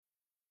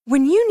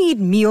When you need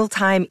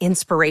mealtime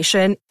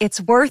inspiration,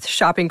 it's worth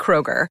shopping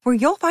Kroger, where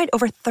you'll find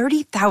over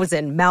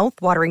 30,000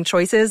 mouth-watering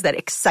choices that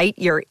excite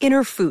your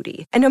inner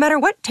foodie. And no matter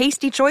what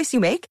tasty choice you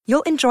make,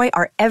 you'll enjoy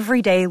our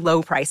everyday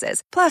low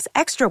prices, plus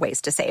extra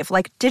ways to save,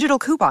 like digital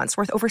coupons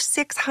worth over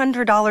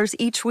 $600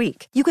 each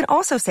week. You can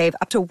also save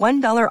up to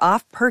 $1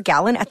 off per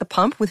gallon at the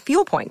pump with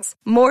fuel points.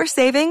 More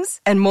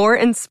savings and more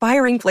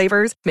inspiring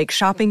flavors make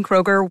shopping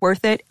Kroger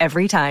worth it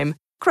every time.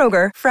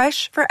 Kroger,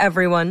 fresh for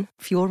everyone.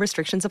 Fuel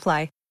restrictions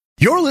apply.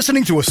 You're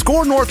listening to a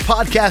Score North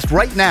podcast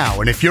right now,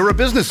 and if you're a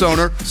business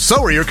owner,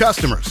 so are your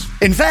customers.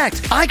 In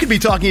fact, I could be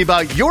talking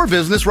about your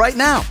business right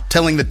now,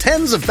 telling the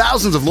tens of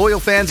thousands of loyal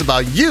fans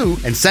about you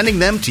and sending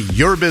them to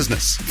your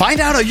business. Find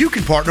out how you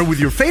can partner with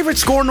your favorite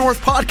Score North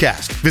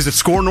podcast. Visit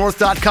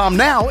scorenorth.com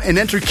now and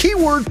enter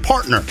keyword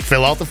partner.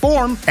 Fill out the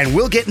form, and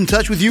we'll get in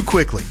touch with you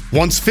quickly.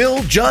 Once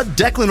Phil, Judd,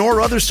 Declan, or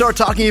others start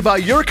talking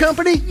about your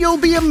company, you'll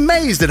be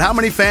amazed at how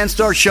many fans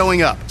start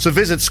showing up. So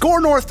visit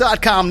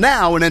scorenorth.com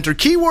now and enter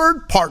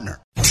keyword partner.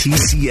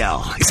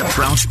 TCL is a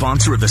proud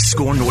sponsor of the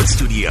Score North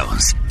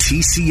Studios.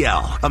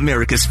 TCL,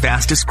 America's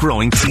fastest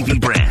growing TV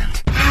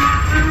brand.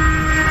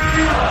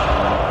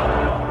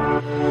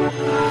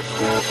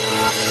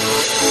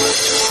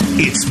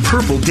 It's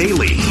Purple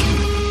Daily.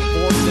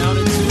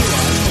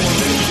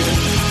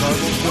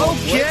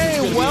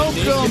 Okay,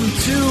 welcome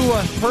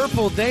to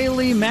Purple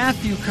Daily.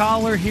 Matthew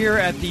Collar here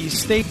at the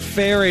State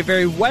Fair, a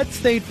very wet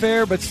State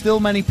Fair, but still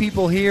many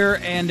people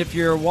here. And if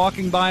you're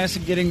walking by us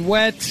and getting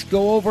wet,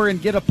 go over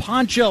and get a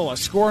poncho, a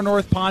Score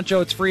North poncho.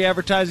 It's free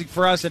advertising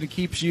for us, and it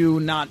keeps you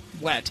not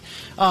wet.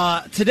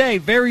 Today,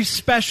 very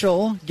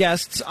special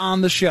guests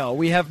on the show.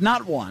 We have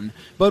not one,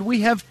 but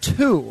we have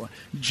two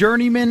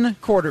journeyman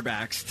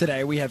quarterbacks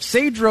today. We have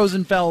Sage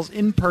Rosenfels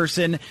in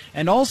person,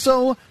 and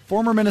also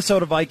former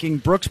Minnesota Viking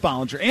Brooks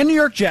Bollinger, and New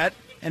York Jet,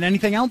 and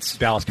anything else?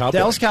 Dallas Cowboy.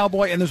 Dallas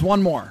Cowboy, and there's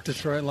one more.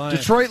 Detroit Lion.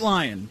 Detroit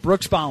Lion,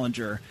 Brooks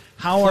Bollinger.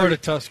 Florida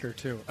Tusker,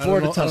 too.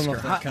 Florida Tusker.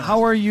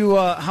 How are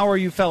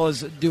you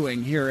fellas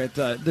doing here at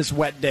this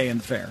wet day in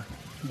the fair?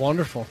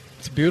 Wonderful.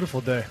 It's a beautiful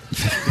day.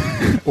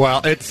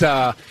 Well, it's,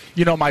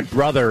 my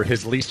brother,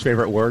 his least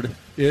favorite word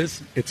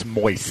is it's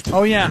moist.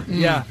 Oh, yeah,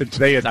 yeah. And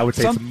today is, I would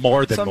say, it's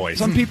more than moist.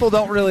 Some people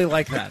don't really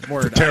like that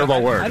word. It's a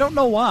terrible word. I don't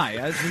know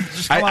why.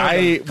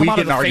 We get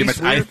in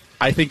arguments.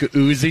 I think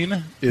oozing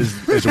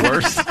is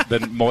worse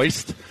than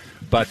moist.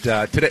 But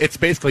today, it's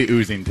basically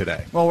oozing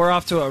today. Well, we're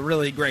off to a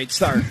really great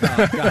start,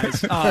 guys.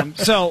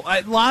 So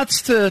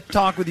lots to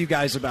talk with you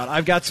guys about.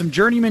 I've got some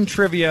journeyman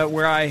trivia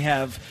where I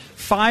have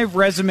 5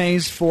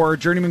 resumes for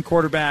journeyman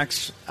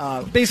quarterbacks,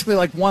 basically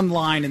like one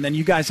line, and then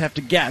you guys have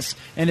to guess.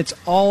 And it's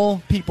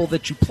all people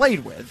that you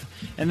played with.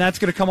 And that's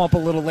going to come up a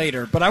little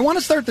later. But I want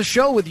to start the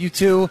show with you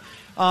two.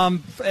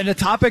 And a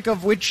topic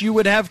of which you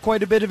would have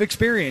quite a bit of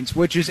experience,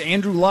 which is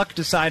Andrew Luck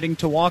deciding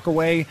to walk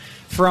away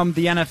from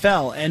the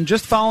NFL. And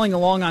just following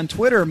along on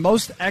Twitter,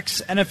 most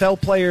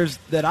ex-NFL players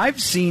that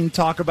I've seen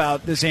talk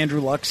about this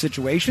Andrew Luck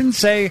situation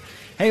say,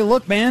 hey,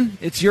 look, man,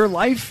 it's your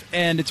life,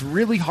 and it's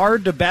really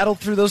hard to battle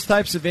through those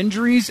types of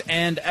injuries,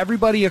 and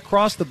everybody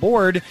across the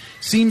board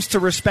seems to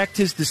respect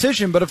his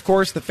decision. But, of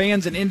course, the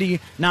fans in Indy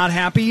not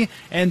happy,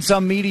 and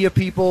some media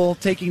people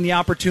taking the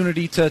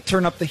opportunity to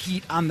turn up the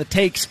heat on the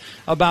takes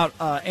about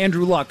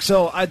Andrew Luck.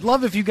 So I'd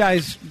love if you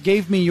guys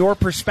gave me your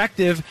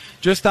perspective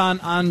just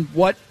on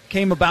what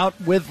came about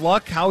with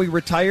Luck, how he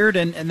retired,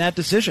 and that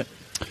decision.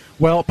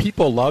 Well,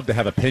 people love to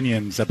have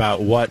opinions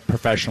about what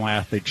professional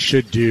athletes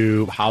should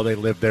do, how they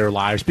live their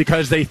lives,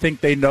 because they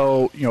think they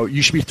know,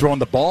 you should be throwing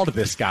the ball to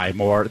this guy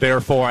more.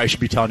 Therefore, I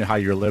should be telling you how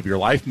you live your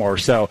life more.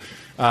 So,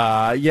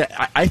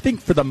 I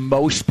think for the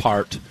most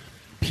part,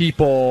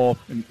 people,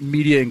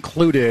 media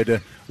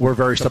included, were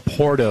very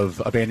supportive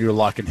of Andrew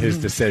Luck and his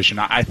decision.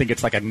 I think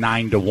it's like a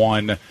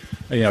 9-to-1,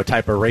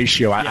 type of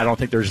ratio. I don't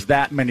think there's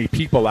that many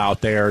people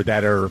out there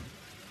that are,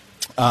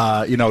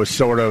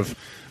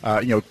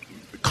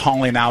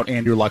 calling out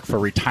Andrew Luck for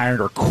retiring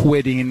or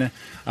quitting.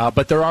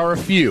 But there are a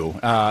few.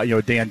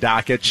 Dan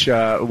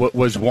Dakich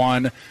was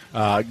one.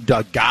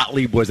 Doug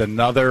Gottlieb was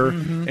another.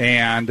 Mm-hmm.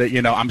 And,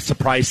 I'm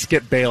surprised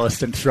Skip Bayless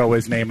didn't throw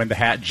his name in the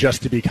hat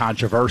just to be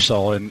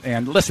controversial.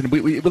 And listen,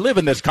 we live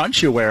in this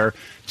country where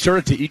sort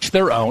of to each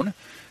their own.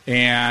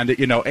 And,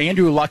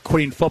 Andrew Luck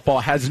quitting football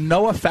has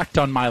no effect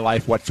on my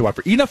life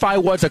whatsoever. Even if I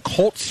was a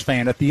Colts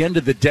fan, at the end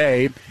of the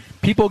day,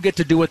 people get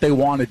to do what they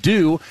want to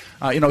do.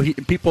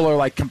 People are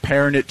like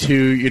comparing it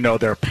to,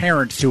 their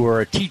parents who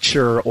are a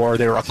teacher or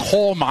they're a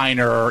coal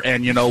miner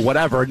and,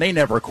 whatever, and they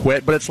never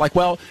quit. But it's like,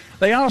 well,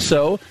 they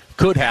also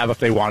could have if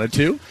they wanted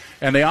to.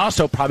 And they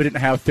also probably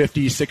didn't have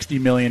 $50, $60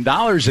 million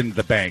in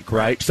the bank,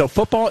 right? So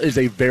football is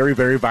a very,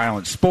 very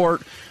violent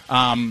sport.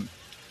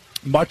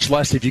 Much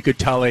less if you could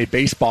tell a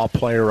baseball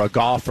player or a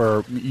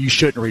golfer you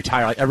shouldn't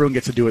retire. Like, everyone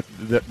gets to do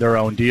their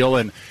own deal.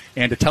 And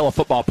to tell a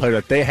football player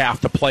that they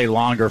have to play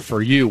longer for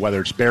you,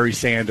 whether it's Barry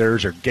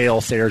Sanders or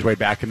Gale Sayers way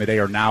back in the day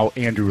or now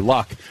Andrew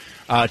Luck,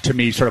 to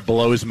me sort of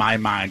blows my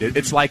mind.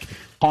 It's like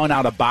calling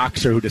out a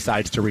boxer who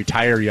decides to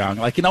retire young.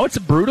 Like, it's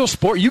a brutal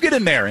sport. You get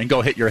in there and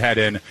go hit your head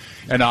in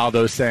and all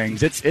those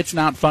things. It's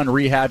not fun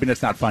rehabbing.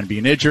 It's not fun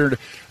being injured.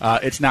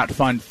 It's not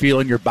fun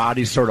feeling your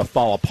body sort of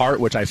fall apart,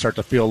 which I start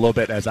to feel a little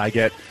bit as I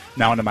get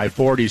now into my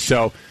 40s.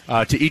 So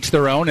to each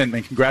their own, and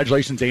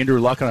congratulations, Andrew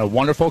Luck, on a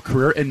wonderful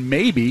career. And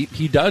maybe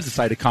he does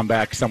decide to come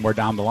back somewhere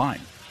down the line.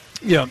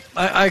 Yeah,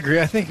 I agree.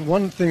 I think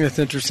one thing that's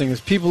interesting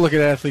is people look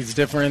at athletes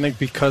different, I think,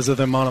 because of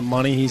the amount of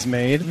money he's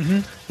made,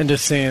 and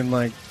just saying,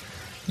 like,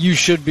 you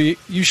should be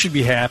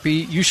happy.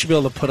 You should be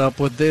able to put up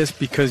with this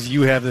because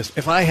you have this.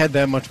 If I had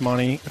that much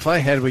money, if I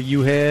had what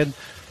you had,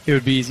 it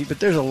would be easy. But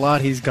there's a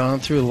lot he's gone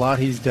through, a lot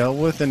he's dealt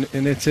with, and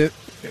it's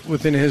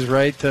within his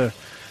right to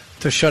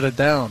shut it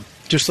down,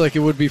 just like it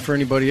would be for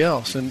anybody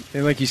else. And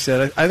like you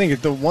said, I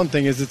think the one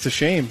thing is it's a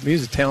shame.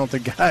 He's a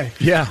talented guy.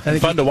 Yeah, I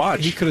think fun to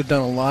watch. He could have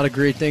done a lot of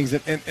great things.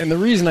 And the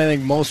reason I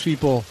think most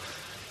people,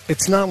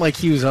 it's not like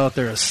he was out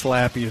there a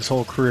slappy his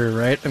whole career,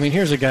 right? I mean,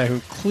 here's a guy who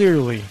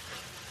clearly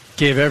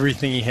gave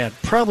everything he had,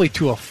 probably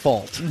to a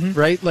fault,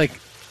 right? Like,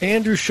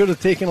 Andrew should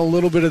have taken a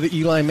little bit of the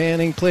Eli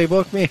Manning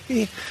playbook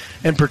maybe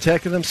and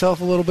protected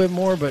himself a little bit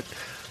more, but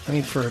I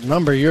mean, for a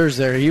number of years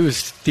there, he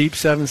was deep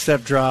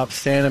 7-step drop,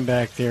 standing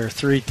back there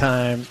 3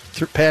 times,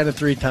 patted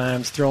 3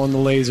 times, throwing the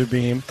laser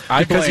beam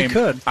because he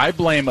could. I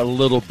blame a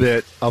little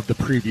bit of the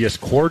previous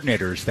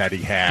coordinators that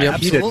he had. Yep.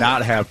 He did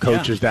not have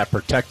coaches that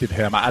protected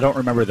him. I don't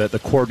remember the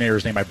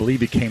coordinator's name. I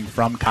believe he came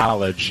from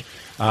college.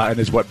 And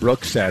is what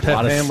Brooks said.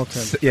 Ted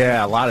Hamilton.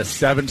 A lot of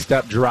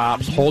 7-step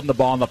drops, holding the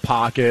ball in the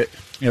pocket.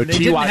 They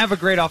didn't have a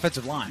great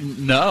offensive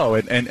line. No,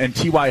 and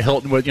T.Y.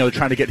 Hilton was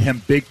trying to get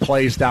him big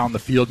plays down the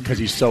field because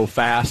he's so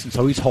fast, and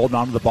so he's holding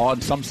on to the ball.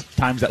 And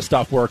sometimes that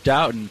stuff worked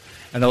out, and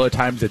other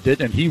times it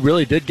didn't. And he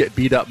really did get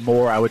beat up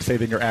more, I would say,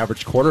 than your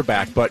average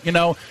quarterback. But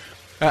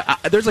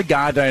there's a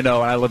guy that I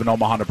know, and I live in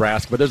Omaha,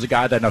 Nebraska, but there's a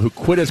guy that I know who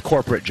quit his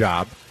corporate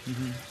job.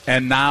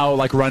 And now,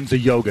 runs a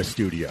yoga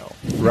studio,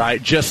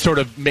 right? Just sort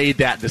of made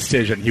that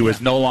decision. He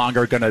was no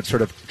longer going to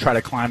sort of try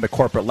to climb the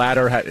corporate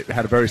ladder, had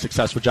a very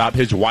successful job.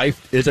 His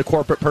wife is a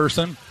corporate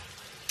person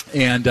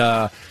and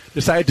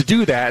decided to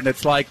do that. And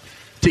it's like,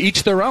 to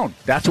each their own.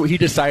 That's what he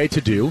decided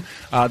to do.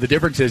 The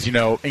difference is,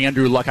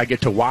 Andrew Luck, I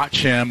get to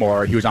watch him,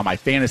 or he was on my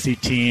fantasy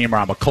team, or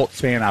I'm a Colts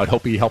fan. I would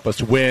hope he help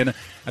us win.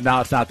 And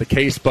now it's not the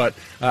case. But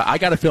I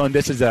got a feeling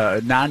this is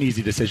a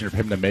non-easy decision for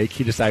him to make.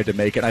 He decided to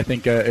make it. I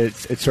think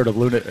it's sort of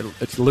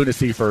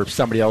lunacy for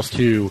somebody else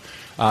to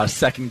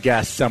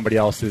second-guess somebody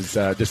else's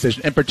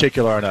decision, in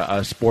particular on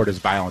a sport as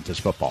violent as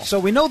football. So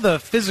we know the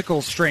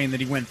physical strain that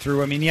he went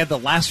through. I mean, he had the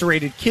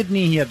lacerated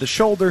kidney. He had the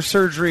shoulder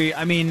surgery.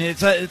 I mean,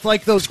 it's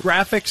like those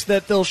graphics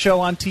that they'll show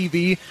on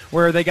TV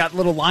where they got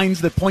little lines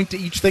that point to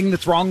each thing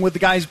that's wrong with the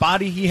guy's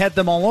body. He had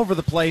them all over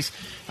the place,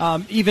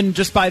 even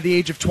just by the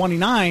age of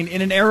 29.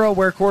 In an era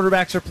where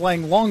quarterbacks are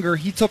playing longer,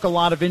 he took a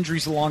lot of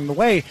injuries along the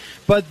way.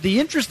 But the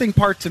interesting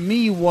part to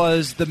me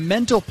was the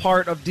mental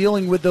part of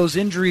dealing with those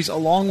injuries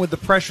along with the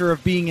pressure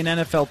of being an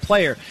NFL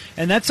player.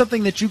 And that's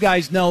something that you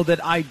guys know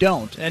that I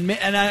don't. And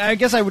I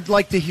guess I would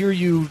like to hear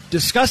you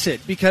discuss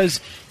it,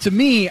 because to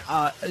me,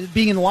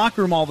 being in the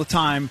locker room all the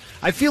time,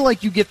 I feel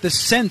like you get the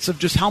sense of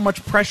just how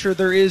much pressure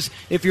there is.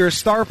 If you're a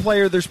star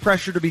player, there's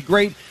pressure to be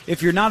great.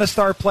 If you're not a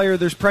star player,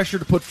 there's pressure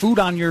to put food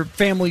on your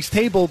family's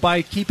table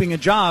by keeping a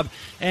job.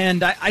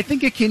 And I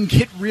think it can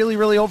get really,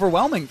 really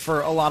overwhelming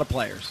for a lot of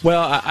players.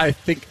 Well, I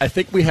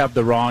think we have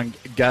the wrong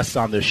guests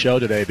on this show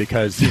today,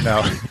 because,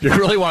 if you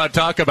really want to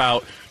talk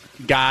about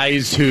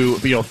guys who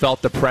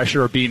felt the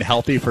pressure of being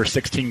healthy for a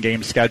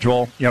 16-game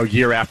schedule,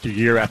 year after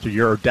year after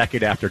year, or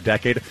decade after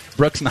decade.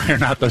 Brooks and I are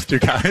not those two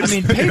guys. I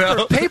mean,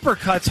 paper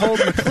cuts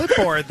holding the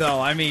clipboard, though.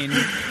 I mean,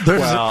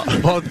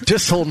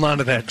 just holding on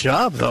to that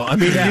job, though. I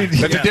mean,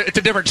 it's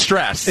a different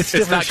stress.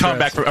 It's not come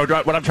back from.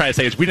 What I'm trying to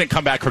say is, we didn't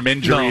come back from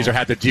injuries or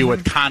had to deal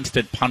with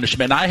constant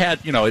punishment. And I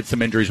had,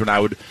 some injuries when I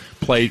would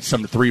play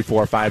some 3,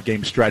 4, 5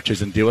 game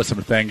stretches and deal with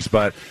some things,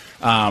 but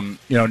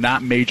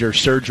not major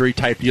surgery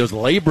type deals.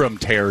 Labrum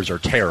tears are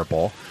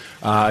terrible,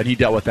 and he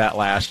dealt with that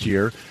last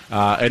year.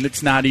 And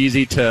it's not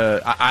easy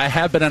to. I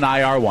have been an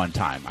IR one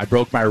time. I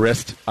broke my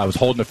wrist. I was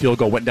holding a field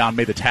goal, went down,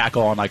 made the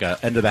tackle on like a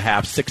end of the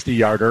half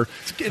 60-yarder.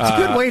 It's a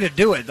good way to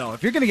do it, though.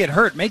 If you're going to get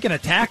hurt, making a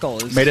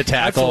tackle is made a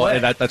tackle,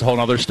 and that's a whole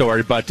other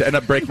story. But to end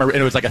up breaking my, and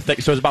it was like so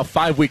it was about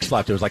 5 weeks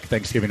left. It was like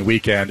Thanksgiving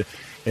weekend.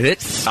 And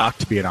it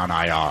sucked being on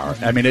IR.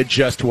 I mean, it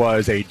just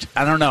was I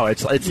don't know.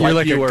 It's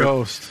like you were a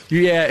ghost.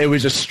 Yeah, it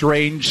was a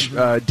strange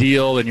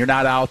deal, and you're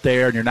not out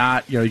there, and you're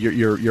not,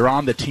 you're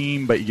on the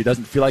team, but it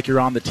doesn't feel like you're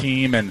on the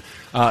team, and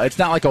it's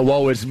not like a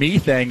woe is me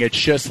thing. It's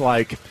just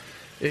like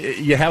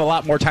you have a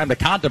lot more time to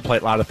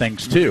contemplate a lot of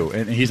things too,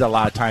 and he's had a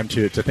lot of time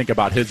to think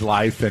about his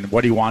life and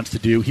what he wants to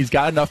do. He's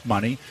got enough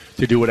money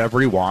to do whatever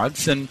he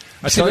wants, and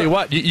I tell you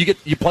what,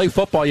 you play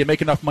football, you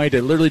make enough money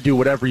to literally do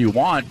whatever you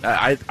want.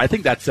 I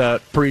think that's a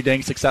pretty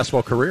dang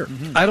successful career.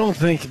 I don't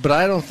think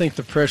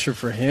the pressure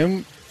for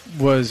him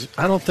was.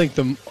 I don't think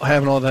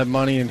having all that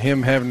money and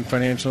him having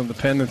financial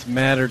independence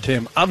mattered to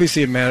him.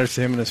 Obviously, it matters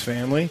to him and his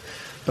family.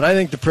 But But I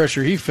think the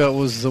pressure he felt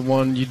was the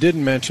one you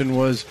didn't mention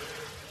was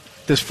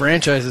this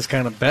franchise is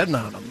kind of betting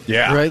on him.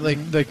 Yeah. Right?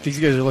 Like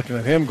these guys are looking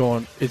at him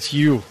going, it's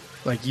you.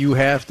 Like, you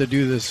have to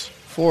do this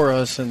for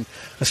us, and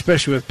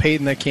especially with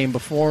Peyton that came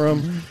before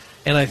him. Mm-hmm.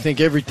 And I think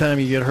every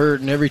time you get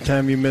hurt and every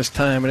time you miss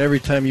time and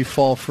every time you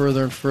fall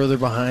further and further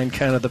behind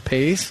kind of the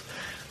pace,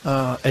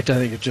 I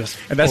think it just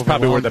and that's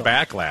probably where the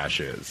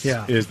backlash is.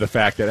 Yeah. Is the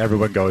fact that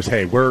everyone goes,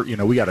 hey,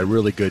 we got a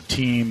really good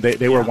team.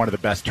 They were one of the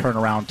best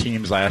turnaround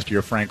teams last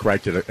year. Frank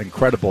Reich did an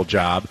incredible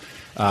job.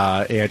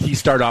 And he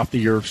started off the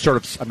year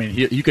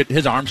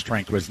his arm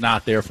strength was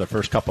not there for the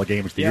first couple of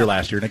games of the year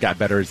last year, and it got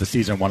better as the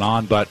season went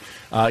on. But,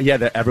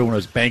 that everyone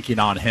was banking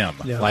on him.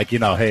 Yeah. Like,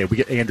 hey, we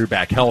get Andrew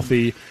back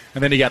healthy,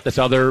 and then he got this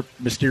other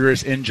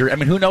mysterious injury. I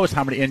mean, who knows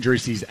how many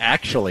injuries he's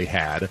actually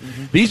had.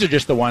 Mm-hmm. These are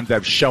just the ones that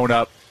have shown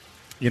up,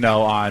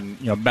 on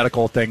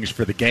medical things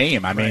for the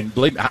game. I mean,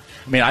 believe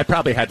me, I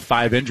probably had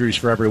 5 injuries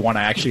for every one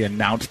I actually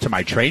announced to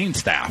my training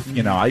staff.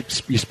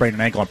 Mm-hmm. You sprain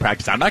an ankle in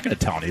practice, I'm not going to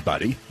tell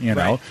anybody,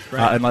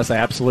 unless I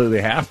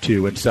absolutely have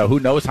to. And so who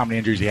knows how many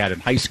injuries he had in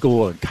high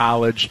school and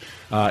college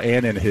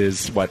and in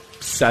his,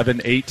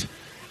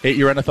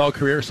 8-year NFL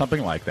career,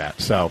 something like that.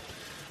 So,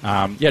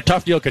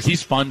 tough deal because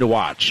he's fun to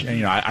watch.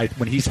 And,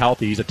 when he's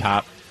healthy, he's a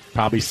top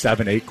probably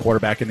 7-8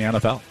 quarterback in the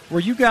NFL. Were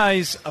you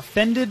guys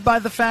offended by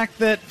the fact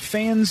that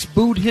fans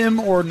booed him,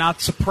 or not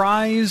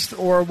surprised,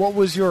 or what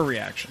was your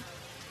reaction?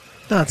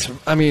 There's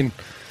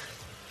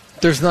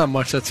not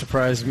much that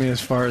surprised me as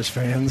far as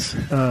fans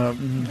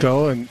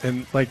go,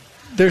 and I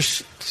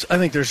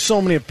think there's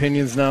so many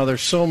opinions now. There's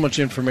so much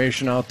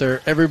information out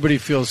there. Everybody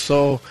feels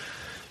so.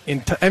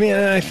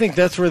 I think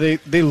that's where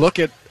they look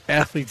at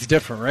athletes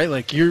different, right?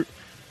 Like you're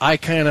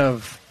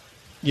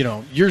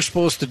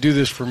supposed to do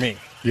this for me.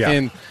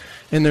 Yeah.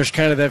 And there's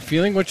kind of that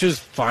feeling, which is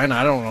fine.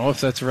 I don't know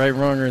if that's right,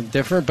 wrong, or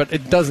indifferent, but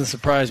it doesn't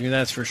surprise me,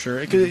 that's for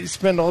sure. Because you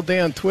spend all day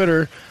on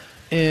Twitter,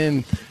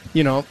 and,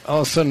 all of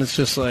a sudden it's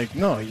just like,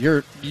 no,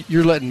 you're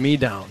letting me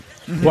down.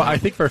 Mm-hmm. Well, I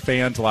think for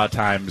fans, a lot of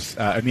times,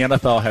 and the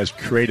NFL has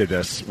created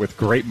this with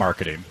great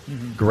marketing,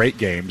 great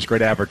games,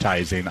 great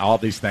advertising, all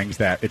of these things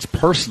that it's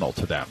personal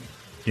to them.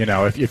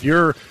 If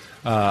you're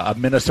a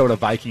Minnesota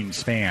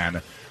Vikings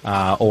fan,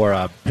 or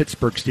a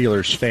Pittsburgh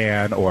Steelers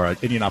fan, or an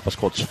Indianapolis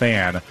Colts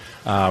fan,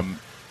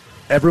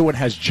 everyone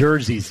has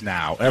jerseys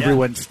now.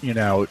 Everyone's,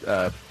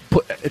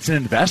 it's an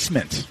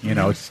investment.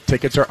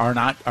 Tickets are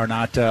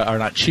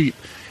not cheap,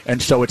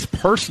 and so it's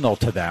personal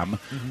to them.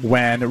 Mm-hmm.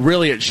 When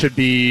really it should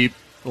be,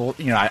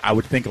 I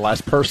would think less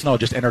personal,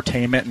 just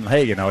entertainment. And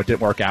hey, it didn't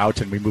work out,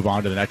 and we move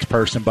on to the next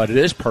person. But it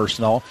is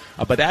personal.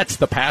 But that's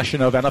the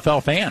passion of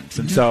NFL fans,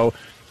 and so.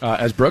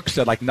 As Brooks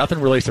said,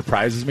 nothing really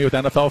surprises me with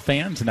NFL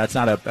fans, and that's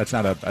not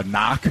a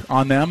knock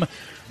on them.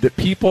 That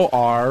people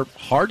are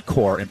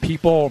hardcore, and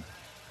people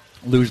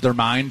lose their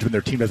minds when their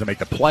team doesn't make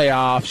the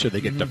playoffs, or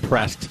they get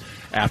depressed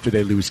after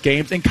they lose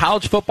games. In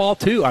college football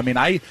too. I mean,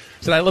 I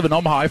live in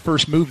Omaha. I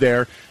first moved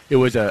there. I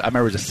remember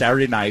it was a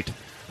Saturday night.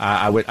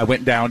 I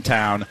went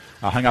downtown,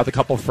 hung out with a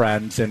couple of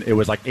friends, and it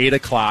was 8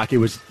 o'clock. It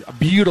was a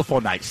beautiful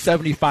night,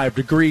 75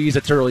 degrees.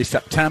 It's early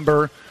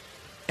September.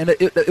 And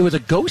it was a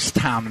ghost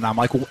town, and I'm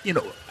like,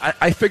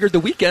 I figured the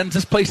weekends,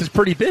 this place is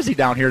pretty busy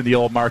down here in the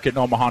old market in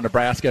Omaha,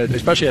 Nebraska,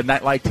 especially a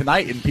night like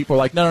tonight, and people are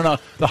like, no,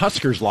 the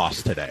Huskers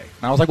lost today.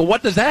 And I was like, well,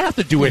 what does that have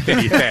to do with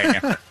anything?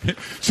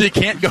 So you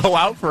can't go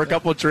out for a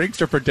couple of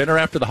drinks or for dinner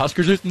after the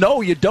Huskers lose?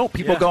 No, you don't.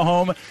 People go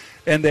home,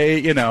 and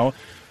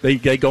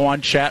they go on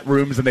chat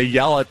rooms and they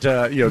yell at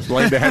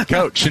blame the head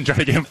coach and try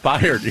to get him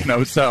fired.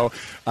 So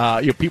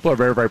people are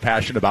very, very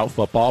passionate about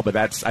football, but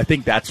I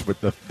think that's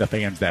what the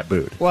fans that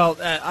booed. Well,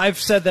 I've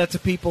said that to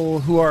people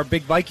who are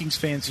big Vikings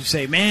fans who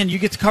say, "Man, you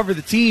get to cover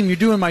the team. You're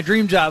doing my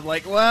dream job."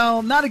 Like,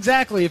 well, not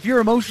exactly. If you're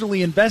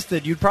emotionally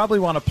invested, you'd probably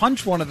want to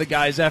punch one of the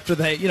guys after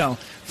they,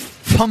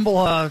 fumble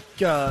a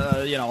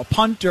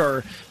punt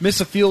or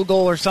miss a field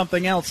goal or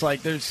something else.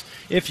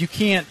 If you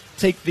can't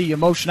take the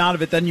emotion out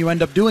of it, then you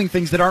end up doing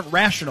things that aren't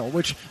rational,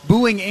 which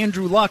booing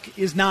Andrew Luck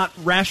is not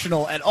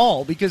rational at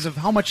all because of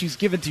how much he's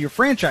given to your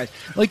franchise.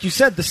 Like you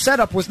said, the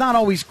setup was not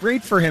always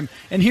great for him,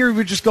 and here he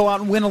would just go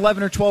out and win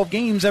 11 or 12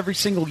 games every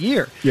single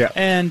year. Yeah.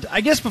 And I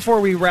guess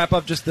before we wrap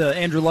up just the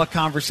Andrew Luck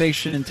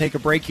conversation and take a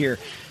break here,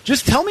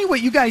 just tell me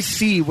what you guys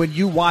see when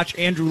you watch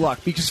Andrew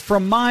Luck, because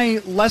from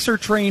my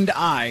lesser-trained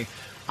eye,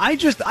 I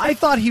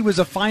thought he was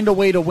a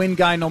find-a-way-to-win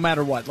guy no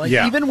matter what.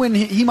 Even when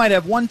he might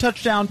have 1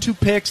 touchdown, 2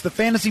 picks, the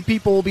fantasy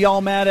people will be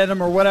all mad at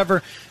him or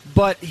whatever,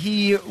 but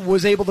he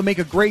was able to make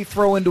a great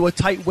throw into a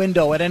tight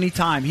window at any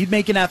time. He'd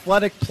make an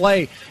athletic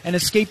play and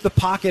escape the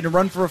pocket and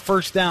run for a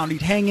first down.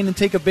 He'd hang in and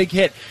take a big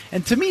hit.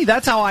 And to me,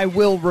 that's how I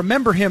will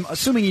remember him,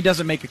 assuming he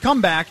doesn't make a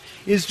comeback,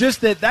 is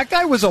just that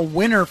guy was a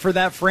winner for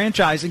that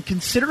franchise. And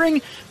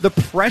considering the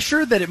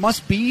pressure that it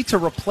must be to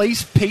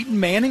replace Peyton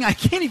Manning, I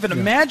can't even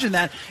imagine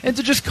that. And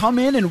to just come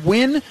in and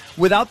win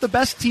without the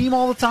best team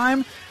all the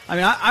time, I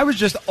mean, I was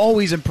just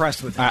always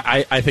impressed with him.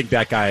 I think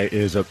that guy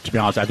is, to be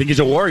honest, I think he's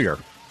a warrior.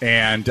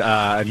 And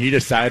he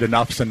decided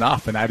enough's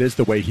enough, and that is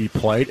the way he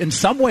played. In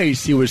some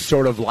ways, he was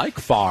sort of like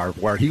Favre,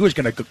 where he was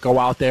going to go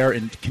out there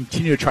and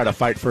continue to try to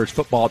fight for his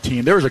football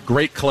team. There was a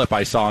great clip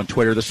I saw on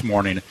Twitter this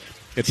morning.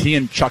 It's he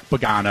and Chuck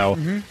Pagano.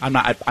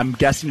 Mm-hmm. I'm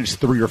guessing it's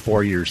 3 or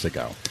 4 years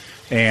ago.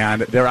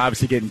 And they're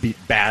obviously getting beat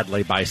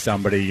badly by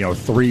somebody,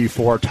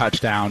 3-4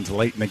 touchdowns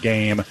late in the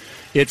game.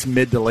 It's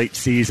mid to late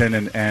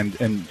season,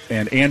 and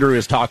Andrew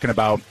is talking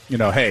about,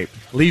 hey,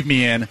 leave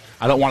me in.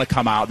 I don't want to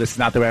come out. This is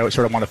not the way I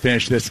sort of want to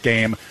finish this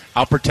game.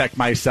 I'll protect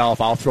myself.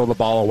 I'll throw the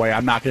ball away.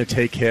 I'm not going to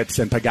take hits.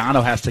 And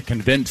Pagano has to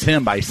convince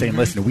him by saying,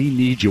 listen, we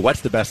need you.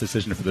 What's the best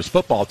decision for this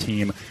football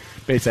team?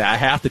 Basically, I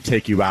have to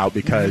take you out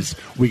because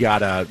we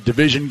got a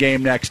division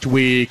game next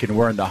week, and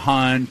we're in the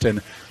hunt,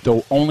 and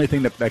the only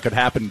thing that could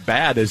happen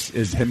bad is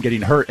him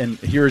getting hurt. And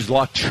here's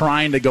Luck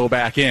trying to go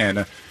back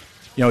in,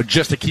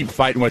 just to keep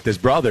fighting with his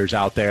brothers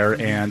out there.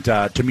 And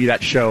to me,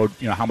 that showed,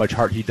 how much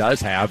heart he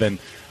does have. And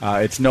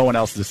it's no one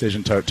else's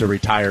decision to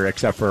retire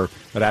except for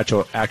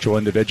that actual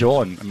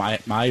individual. And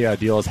my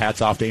deal is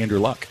hats off to Andrew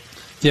Luck.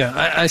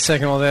 Yeah, I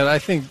second all that. I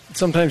think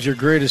sometimes your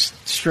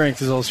greatest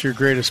strength is also your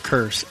greatest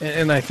curse.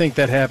 And I think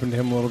that happened to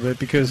him a little bit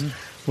because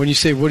when you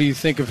say, what do you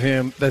think of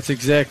him, that's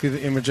exactly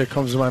the image that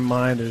comes to my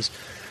mind is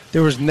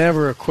there was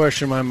never a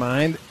question in my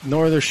mind,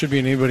 nor there should be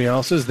in anybody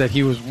else's, that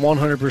he was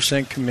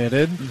 100%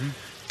 committed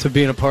to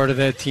being a part of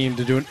that team,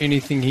 to doing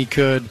anything he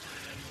could,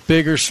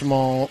 big or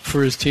small,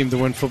 for his team to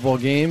win football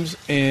games.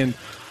 And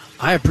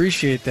I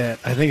appreciate that.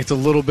 I think it's a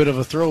little bit of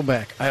a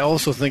throwback. I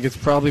also think it's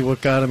probably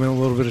what got him in a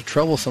little bit of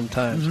trouble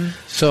sometimes.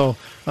 So,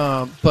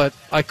 but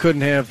I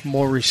couldn't have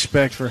more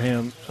respect for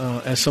him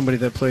as somebody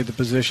that played the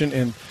position.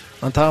 And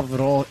on top of it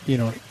all,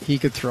 he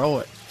could throw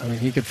it. I mean,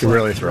 he could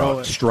really throw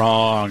it.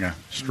 Strong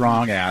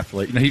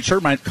athlete. He sure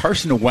reminds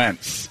Carson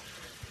Wentz.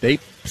 They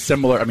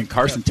similar. I mean,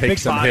 Carson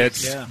takes some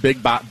hits. Yeah.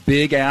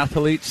 Big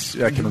athletes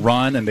can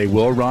run, and they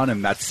will run,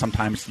 and that's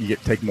sometimes you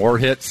take more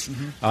hits.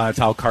 That's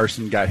how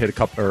Carson got hurt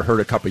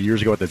a couple of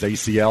years ago with his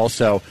ACL.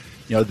 So,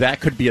 that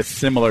could be a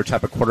similar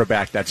type of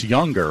quarterback that's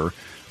younger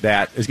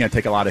that is going to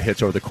take a lot of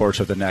hits over the course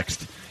of the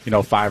next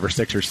 5 or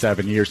 6 or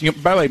 7 years.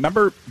 By the way,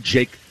 remember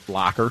Jake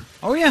Locker?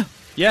 Oh yeah.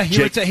 Yeah,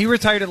 he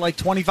retired at like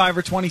 25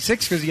 or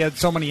 26 because he had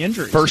so many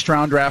injuries.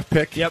 First-round draft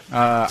pick. Yep,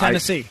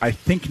 Tennessee. I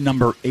think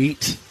number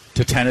 8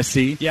 to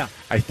Tennessee. Yeah.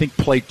 I think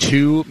played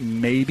 2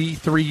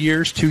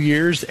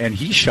 years, and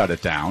he shut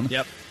it down.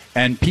 Yep.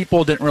 And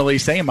people didn't really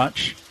say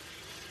much.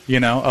 He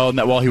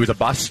was a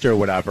bust or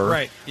whatever.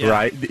 Right. Yeah.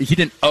 Right. He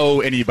didn't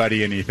owe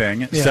anybody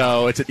anything. Yeah.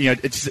 So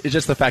it's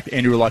just the fact that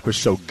Andrew Luck was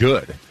so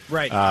good.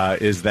 Right.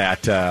 Is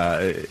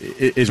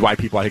why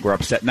people I think were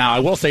upset. Now I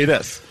will say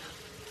this.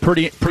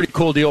 Pretty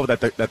cool deal that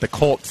the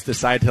Colts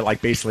decided to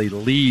basically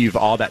leave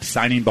all that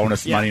signing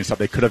bonus money and stuff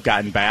they could have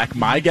gotten back.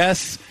 My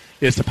guess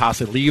is to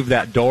possibly leave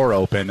that door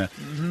open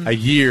a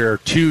year,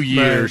 2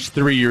 years,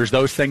 3 years.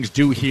 Those things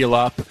do heal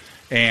up,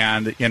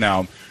 and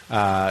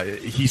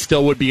he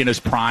still would be in his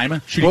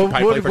prime. Should he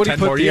probably play for 10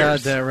 more years? What do you put the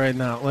odds at right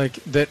now?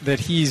 That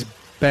he's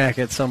back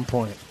at some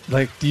point.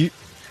 Do you?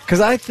 Because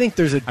I think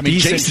there's a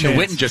decent Jason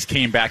chance. Witten just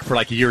came back for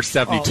year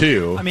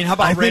 72. How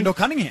about Randall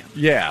Cunningham?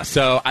 Yeah,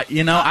 so, I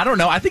don't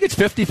know. I think it's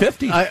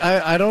 50-50.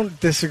 I don't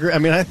disagree.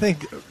 I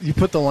think you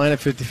put the line at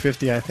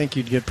 50-50, I think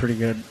you'd get pretty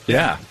good.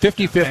 Yeah,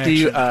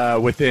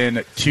 50-50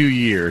 within 2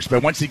 years.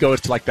 But once he goes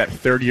to that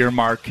third-year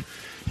mark,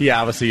 he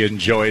obviously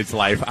enjoys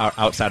life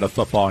outside of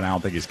football, and I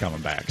don't think he's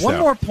coming back. One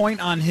more point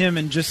on him,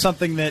 and just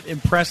something that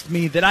impressed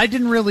me that I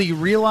didn't really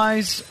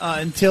realize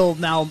until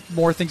now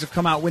more things have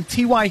come out. When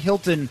T.Y.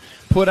 Hilton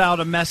put out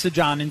a message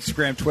on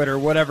Instagram, Twitter,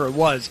 whatever it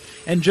was,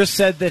 and just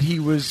said that he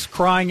was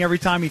crying every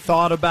time he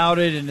thought about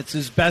it, and it's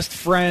his best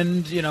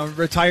friend,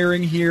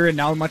 retiring here, and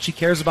how much he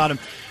cares about him.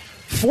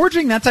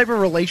 Forging that type of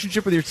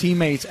relationship with your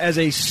teammates as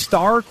a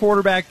star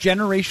quarterback,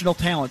 generational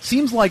talent,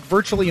 seems like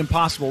virtually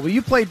impossible. Well,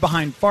 you played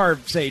behind Favre,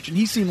 Sage, and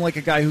he seemed like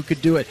a guy who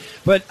could do it.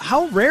 But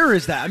how rare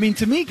is that?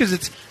 To me, because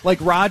it's like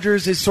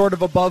Rodgers is sort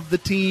of above the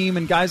team,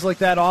 and guys like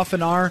that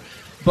often are.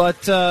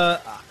 But,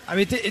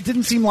 it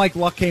didn't seem like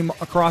Luck came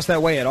across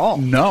that way at all.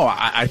 No,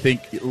 I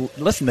think,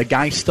 listen, the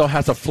guy still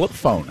has a flip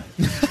phone.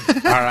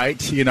 All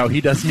right? He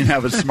doesn't even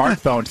have a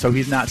smartphone, so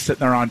he's not sitting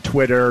there on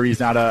Twitter. He's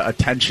not an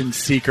attention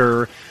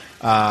seeker.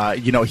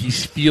 He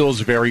feels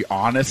very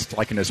honest,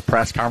 in his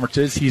press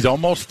conferences. He's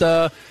almost,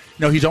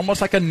 he's almost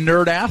like a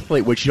nerd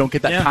athlete, which you don't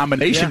get that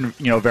combination,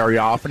 very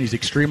often. He's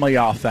extremely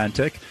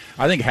authentic.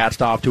 I think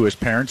hats off to his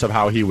parents of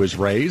how he was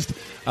raised,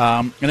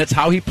 and it's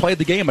how he played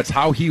the game. It's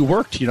how he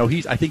worked.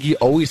 I think he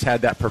always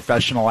had that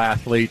professional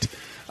athlete,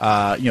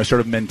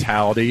 sort of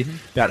mentality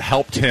that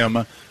helped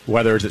him,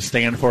 whether it's at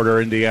Stanford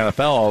or in the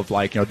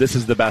NFL, of this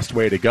is the best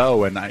way to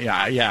go. And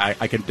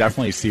I can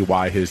definitely see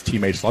why his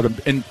teammates loved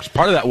him. And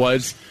part of that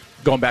was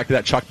going back to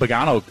that Chuck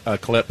Pagano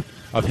clip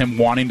of him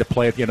wanting to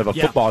play at the end of a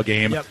football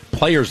game.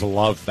 Players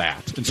love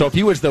that. And so if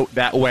he was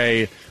that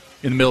way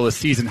in the middle of the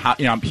season,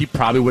 he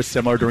probably was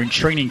similar during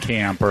training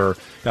camp, or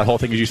that whole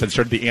thing, as you said,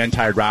 sort of the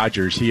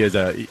anti-Rodgers. He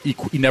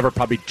never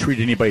probably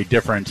treated anybody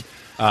different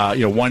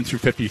 1 through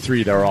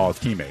 53, they're all his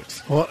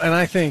teammates. Well, and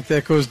I think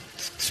that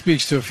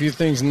speaks to a few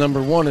things.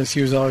 Number one is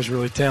he was always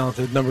really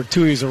talented. Number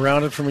two, he's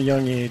around it from a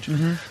young age.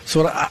 Mm-hmm.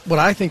 So what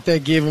I think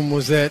that gave him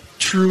was that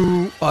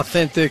true,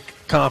 authentic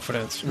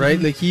confidence, right?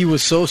 Mm-hmm. Like he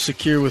was so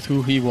secure with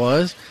who he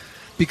was,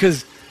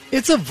 because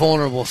it's a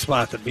vulnerable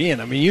spot to be in.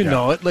 I mean, you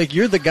know it. Like,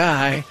 you're the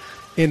guy,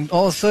 and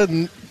all of a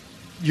sudden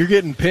you're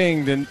getting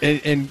pinged,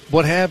 and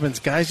what happens?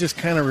 Guys just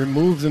kind of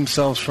remove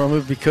themselves from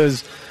it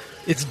because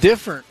it's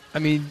different. I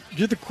mean,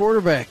 you're the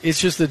quarterback.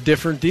 It's just a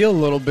different deal a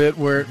little bit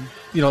where,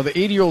 the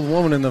 80-year-old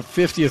woman in the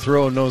 50th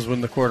row knows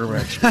when the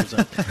quarterback screws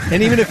up.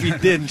 And even if he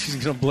didn't, she's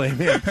going to blame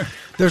him.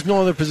 There's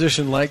no other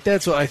position like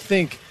that. So I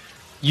think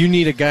you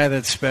need a guy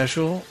that's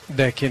special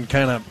that can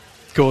kind of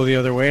go the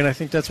other way, and I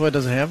think that's why it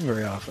doesn't happen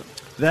very often.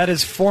 That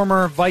is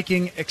former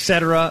Viking,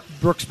 etc.,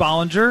 Brooks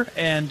Bollinger,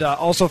 and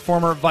also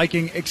former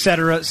Viking,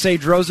 etc.,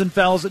 Sage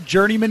Rosenfels.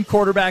 Journeyman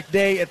Quarterback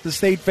Day at the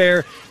State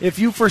Fair. If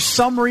you, for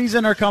some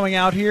reason, are coming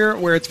out here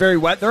where it's very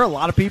wet, there are a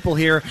lot of people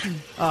here.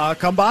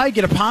 Come by,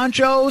 get a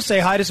poncho, say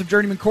hi to some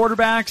Journeyman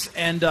quarterbacks,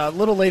 and a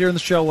little later in the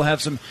show we'll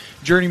have some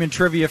Journeyman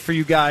trivia for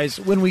you guys.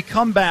 When we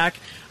come back,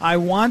 I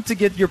want to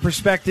get your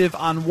perspective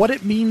on what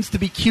it means to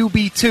be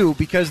QB2,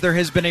 because there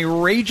has been a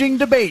raging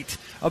debate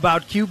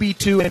about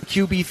QB2 and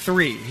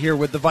QB3 here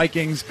with the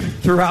Vikings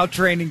throughout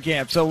training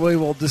camp. So we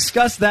will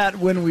discuss that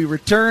when we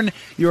return.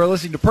 You are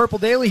listening to Purple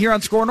Daily here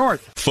on Score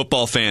North.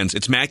 Football fans,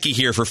 it's Mackie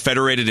here for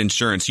Federated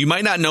Insurance. You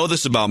might not know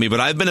this about me, but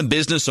I've been a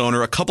business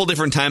owner a couple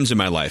different times in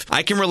my life.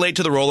 I can relate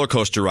to the roller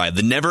coaster ride,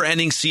 the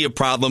never-ending sea of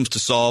problems to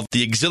solve,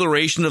 the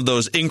exhilaration of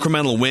those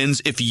incremental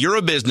wins. If you're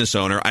a business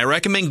owner, I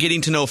recommend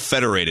getting to know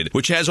Federated,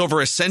 which has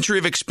over a century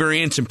of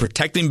experience in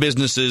protecting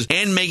businesses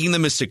and making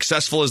them as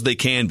successful as they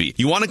can be.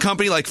 You want a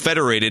company like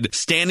Federated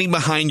standing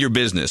behind your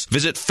business.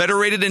 Visit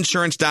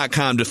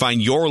federatedinsurance.com to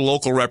find your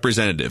local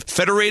representative.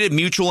 Federated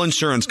Mutual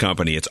Insurance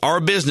Company. It's our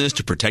business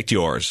to protect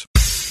yours.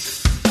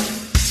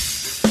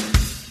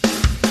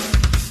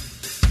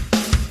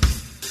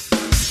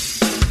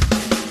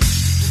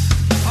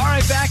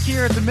 Back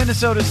here at the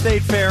Minnesota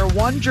State Fair,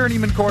 one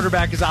Journeyman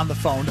quarterback is on the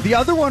phone. The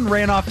other one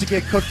ran off to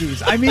get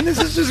cookies. I mean,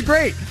 this is just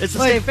great. It's the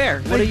State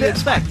Fair. What do you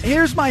expect?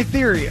 Here's my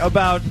theory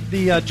about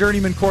the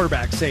Journeyman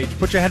quarterback, Sage.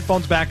 Put your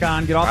headphones back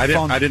on. Get off the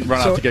phone. I didn't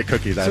run out to get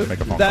cookies. I had to make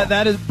a phone call.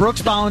 That is,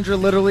 Brooks Bollinger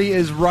literally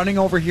is running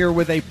over here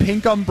with a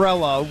pink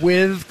umbrella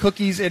with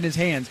cookies in his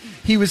hands.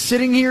 He was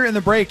sitting here in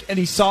the break, and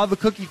he saw the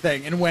cookie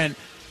thing and went,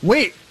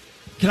 wait,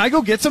 can I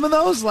go get some of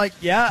those? Like,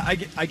 yeah,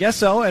 I guess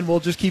so, and we'll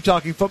just keep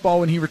talking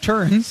football when he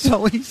returns.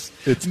 So he's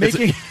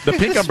making the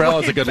pink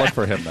umbrella is a good look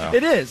for him, though.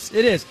 It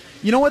is.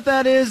 You know what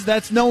that is?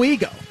 That's no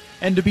ego.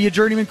 And to be a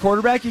journeyman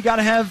quarterback, you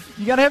gotta have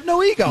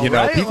no ego.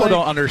 Right? People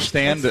don't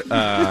understand, and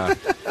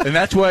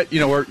that's what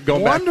we're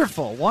going back.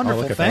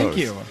 Wonderful. Thank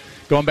you.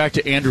 Going back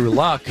to Andrew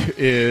Luck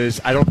is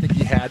I don't think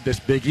he had this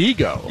big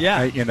ego.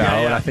 Yeah. And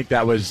I think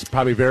that was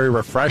probably very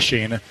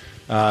refreshing.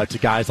 To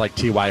guys like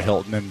T.Y.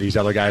 Hilton and these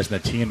other guys in the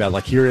team that,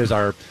 like, here is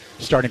our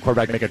starting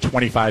quarterback making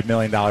 $25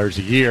 million a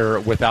year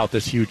without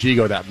this huge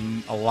ego that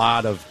a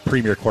lot of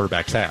premier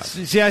quarterbacks have.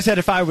 See, I said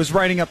if I was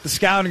writing up the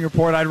scouting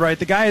report, I'd write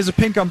the guy has a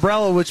pink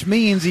umbrella, which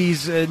means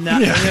he's he's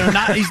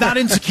not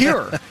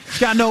insecure. He's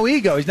got no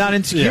ego. He's not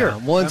insecure. Yeah,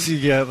 once you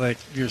get like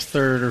your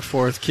third or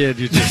fourth kid,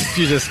 you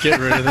just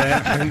get rid of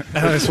that. And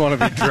I just want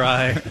to be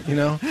dry,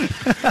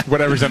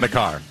 Whatever's in the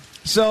car.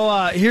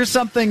 So here's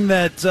something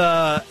that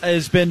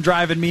has been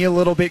driving me a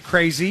little bit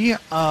crazy.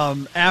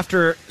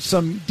 After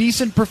some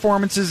decent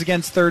performances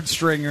against third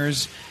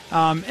stringers,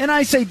 and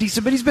I say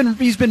decent, but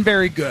he's been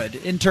very good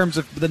in terms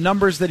of the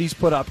numbers that he's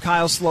put up.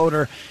 Kyle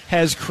Sloter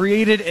has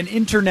created an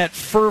internet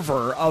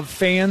fervor of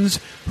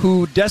fans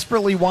who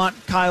desperately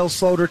want Kyle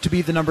Sloter to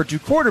be the number 2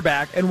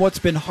 quarterback. And what's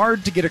been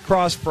hard to get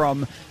across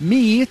from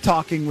me,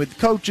 talking with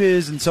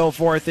coaches and so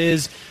forth,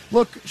 is,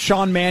 look,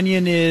 Sean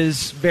Mannion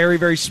is very,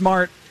 very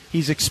smart.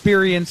 He's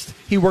experienced.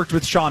 He worked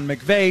with Sean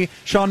McVay.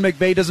 Sean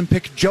McVay doesn't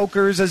pick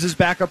jokers as his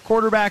backup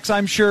quarterbacks,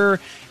 I'm sure.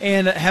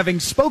 And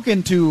having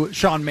spoken to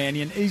Sean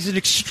Mannion, he's an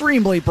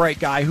extremely bright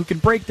guy who can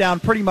break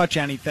down pretty much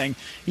anything.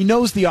 He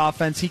knows the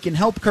offense. He can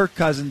help Kirk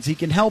Cousins. He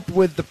can help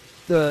with the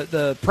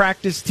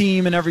practice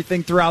team and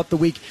everything throughout the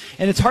week.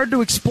 And it's hard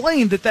to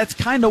explain that that's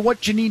kind of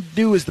what you need to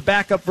do as the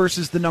backup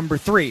versus the number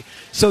 3.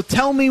 So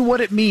tell me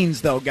what it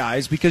means, though,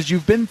 guys, because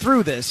you've been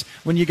through this.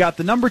 When you got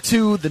the number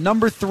 2, the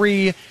number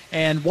 3,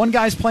 and one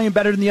guy's playing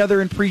better than the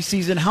other in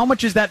preseason, how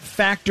much is that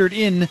factored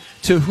in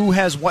to who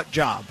has what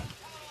job?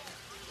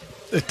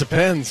 It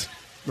depends,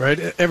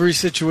 right? Every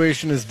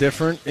situation is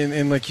different.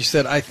 And like you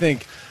said, I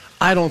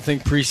don't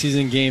think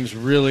preseason games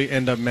really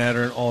end up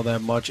mattering all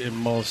that much in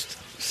most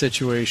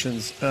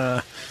situations.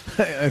 I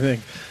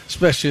think,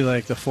 especially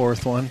like the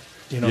fourth one.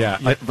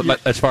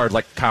 As far as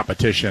like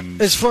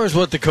competition, as far as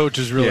what the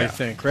coaches really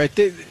think, right?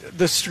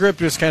 The script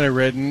is kind of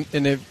written,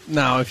 and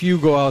if you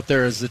go out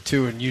there as the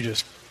 2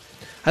 and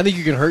I think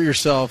you can hurt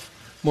yourself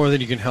more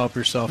than you can help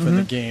yourself in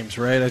the games,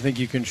 right? I think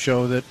you can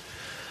show that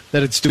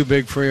it's too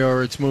big for you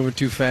or it's moving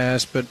too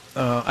fast, but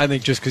I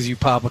think just because you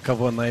pop a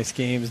couple of nice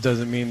games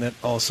doesn't mean that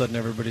all of a sudden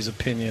everybody's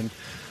opinion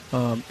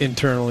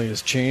internally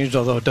has changed,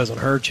 although it doesn't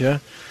hurt you.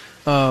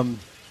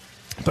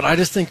 But I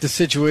just think the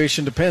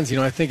situation depends.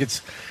 I think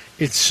it's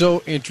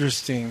so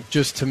interesting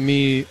just to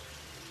me,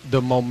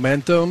 the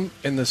momentum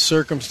and the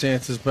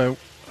circumstances by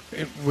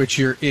which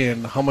you're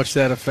in, how much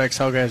that affects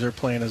how guys are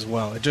playing as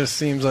well. It just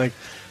seems like,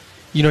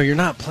 you're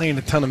not playing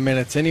a ton of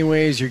minutes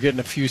anyways. You're getting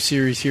a few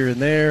series here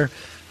and there.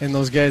 And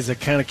those guys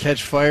that kind of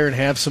catch fire and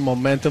have some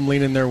momentum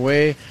leaning their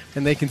way,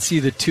 and they can see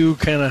the two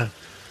kind of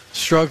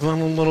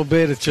struggling a little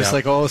bit, it's just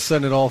like all of a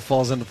sudden it all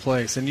falls into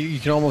place. And you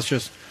can almost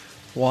just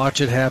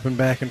watch it happen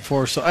back and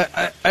forth. So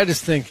I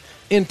just think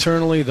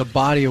internally the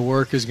body of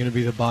work is going to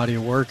be the body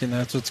of work, and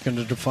that's what's going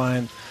to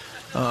define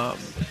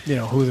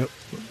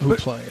who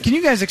plays. Can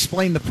you guys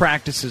explain the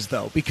practices,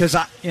 though? Because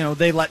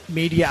they let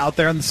media out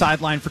there on the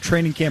sideline for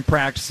training camp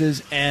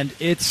practices, and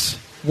it's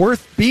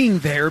worth being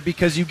there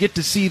because you get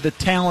to see the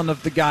talent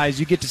of the guys.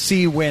 You get to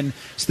see when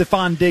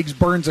Stephon Diggs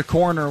burns a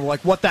corner,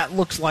 like what that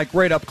looks like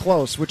right up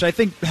close, which I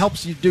think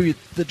helps you do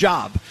the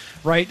job,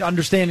 right?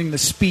 Understanding the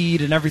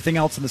speed and everything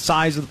else and the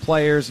size of the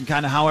players and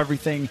kind of how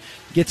everything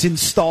gets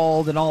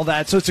installed and all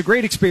that. So it's a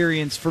great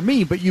experience for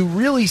me, but you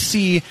really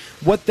see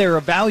what they're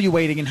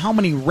evaluating and how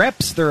many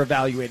reps they're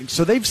evaluating.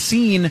 So they've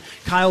seen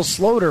Kyle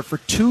Sloter for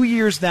 2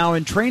 years now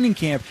in training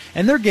camp,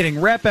 and they're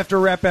getting rep after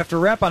rep after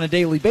rep on a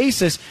daily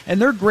basis,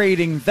 and they're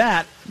grading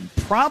that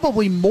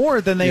probably more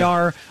than they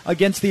are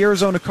against the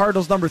Arizona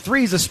Cardinals number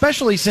 3s,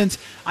 especially since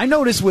I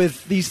notice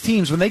with these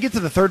teams, when they get to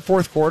the third,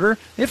 fourth quarter,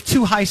 they have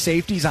 2 high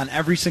safeties on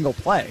every single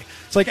play.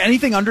 It's like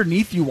anything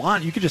underneath you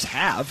want, you could just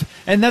have.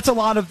 And that's a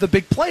lot of the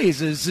big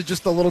plays is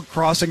just a little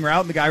crossing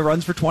route, and the guy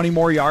runs for 20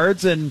 more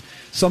yards, and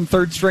some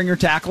third stringer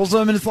tackles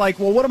him. And it's like,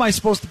 well, what am I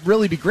supposed to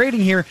really be grading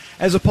here,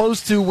 as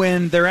opposed to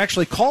when they're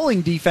actually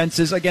calling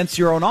defenses against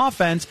your own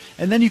offense,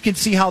 and then you can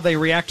see how they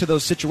react to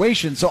those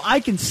situations. So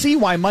I can see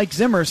why Mike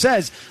Zimmer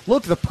says,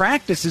 look, the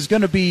practice is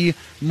going to be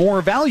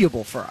more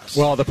valuable for us.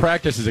 Well, the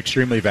practice is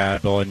extremely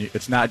valuable, and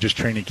it's not just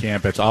training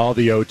camp. It's all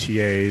the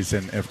OTAs,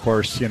 and, of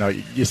course,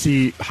 you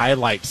see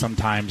highlights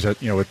sometimes,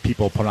 with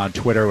people put on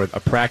Twitter with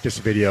practice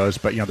videos,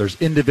 but, there's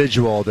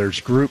individual, there's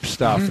group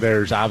stuff,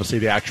 there's obviously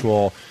the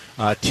actual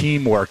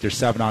teamwork, there's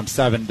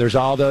 7-on-7, there's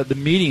all the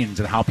meetings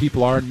and how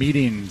people are in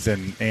meetings,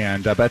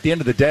 but at the end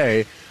of the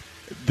day,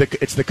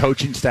 it's the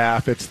coaching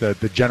staff, it's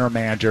the general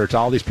manager, it's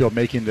all these people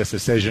making this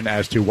decision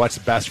as to what's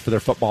best for their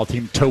football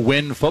team to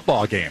win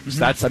football games.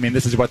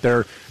 This is what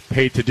they're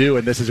paid to do,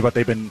 and this is what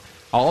they've been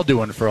all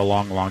doing for a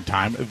long, long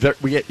time.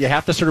 You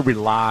have to sort of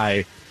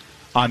rely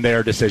on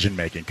their decision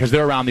making because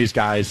they're around these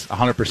guys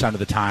 100% of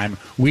the time.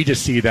 We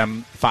just see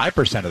them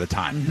 5% of the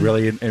time,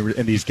 really,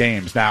 in these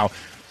games. Now,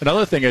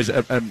 another thing is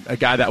a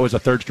guy that was a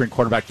third string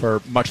quarterback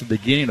for much of the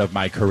beginning of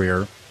my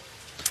career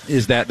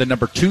is that the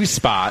number 2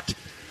 spot.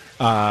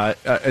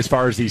 As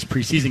far as these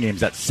preseason games,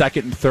 that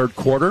second and third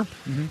quarter,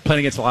 playing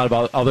against a lot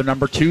of other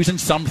number 2s and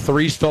some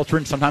 3s filter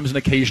in, sometimes an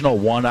occasional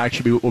 1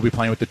 actually will be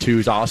playing with the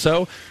 2s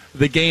also.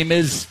 The game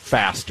is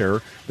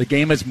faster. The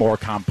game is more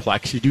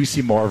complex. You do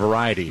see more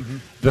variety.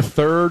 The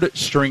third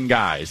string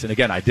guys, and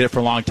again, I did it for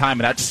a long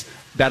time, and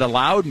that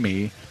allowed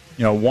me,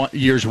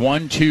 years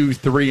 1, 2,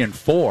 3, and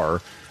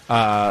 4.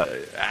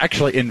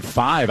 Actually, in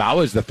 5, I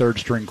was the third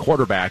string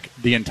quarterback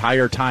the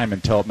entire time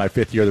until my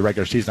 5th year of the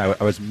regular season.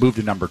 I was moved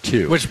to number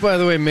 2, which, by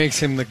the way, makes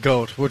him the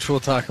GOAT, which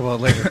we'll talk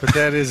about later. But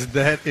that is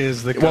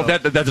the GOAT. Well,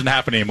 that doesn't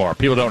happen anymore.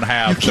 People don't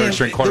have third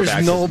string quarterbacks.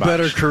 There's no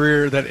better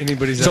career that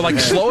anybody's ever had.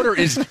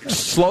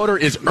 Sloter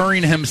is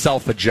earning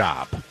himself a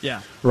job.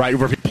 Yeah, right.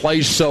 Where if he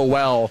plays so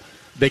well,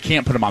 they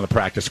can't put him on the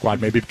practice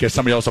squad, maybe because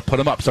somebody else will put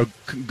him up. So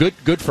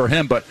good for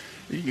him, but.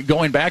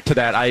 Going back to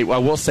that, I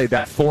will say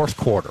that fourth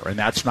quarter, and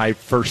that's when I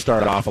first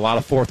started off, a lot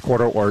of fourth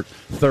quarter or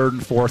third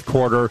and fourth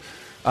quarter,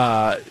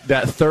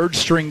 that third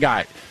string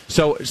guy.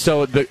 So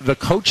the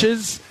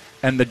coaches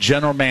and the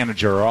general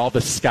manager or all the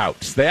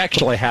scouts, they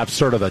actually have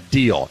sort of a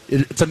deal.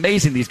 It's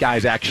amazing these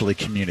guys actually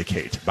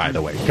communicate, by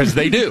the way, because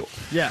they do.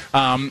 Yeah.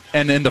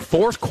 And in the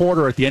fourth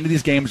quarter, at the end of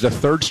these games, the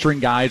third string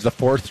guys, the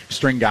fourth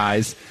string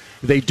guys,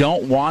 they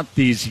don't want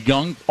these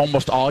young,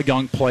 almost all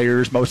young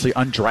players, mostly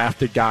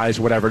undrafted guys,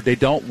 whatever. They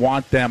don't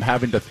want them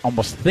having to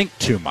almost think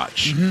too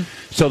much.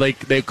 So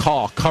they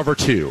call cover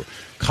 2,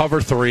 cover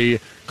 3,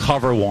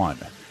 cover 1,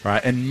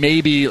 right? And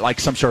maybe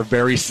like some sort of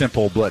very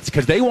simple blitz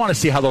because they want to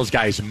see how those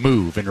guys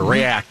move and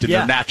react and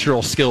their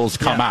natural skills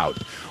come out.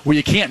 Well,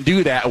 you can't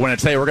do that when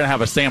it's, hey, we're going to have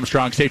a Sam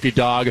Strong safety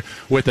dog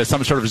with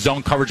some sort of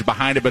zone coverage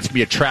behind it, but it's going to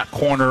be a trap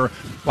corner.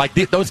 Like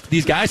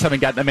these guys haven't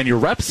gotten that many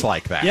reps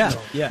like that,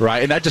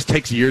 right? And that just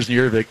takes years and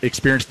years of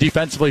experience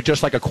defensively,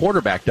 just like a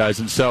quarterback does.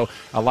 And so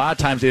a lot of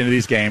times at the end of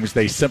these games,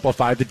 they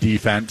simplify the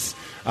defense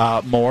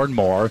more and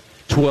more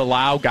to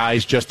allow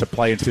guys just to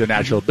play into their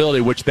natural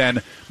ability, which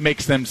then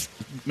makes those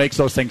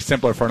things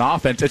simpler for an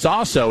offense.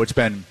 It's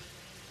been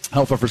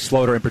helpful for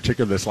Sloter in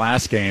particular this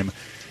last game,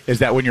 is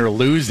that when you're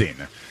losing.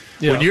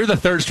 When you're the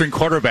third string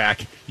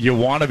quarterback, you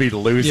want to be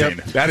losing.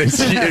 That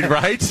is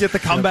right. Get the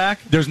comeback.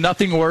 There's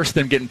nothing worse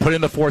than getting put in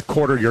the fourth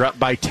quarter. You're up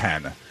by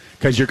 10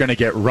 because you're going to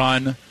get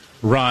run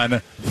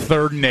run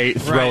 3rd and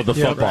 8, throw the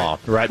football,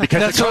 right?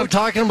 Because that's what I'm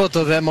talking about,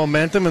 though, that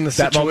momentum and the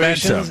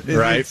situations. That momentum,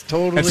 right? It's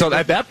totally and so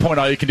at that point,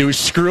 all you can do is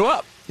screw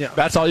up. Yeah.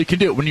 That's all you can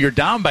do. When you're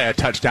down by a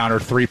touchdown or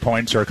 3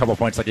 points or a couple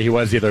points like he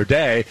was the other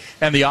day,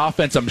 and the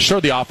offense, I'm sure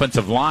the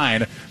offensive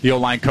line, the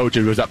O-line coach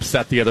was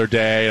upset the other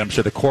day, and I'm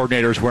sure the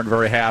coordinators weren't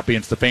very happy,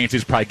 and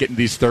Stefanski's probably getting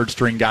these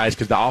third-string guys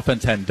because the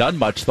offense hadn't done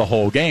much the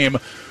whole game.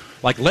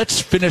 Like, let's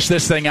finish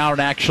this thing out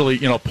and actually,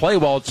 play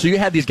well. So you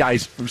had these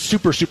guys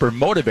super, super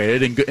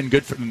motivated and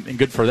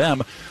good for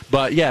them.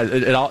 But yeah,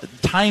 it all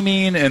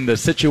timing and the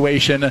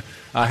situation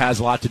has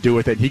a lot to do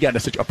with it. He got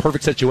in a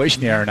perfect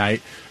situation the other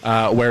night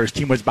where his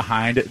team was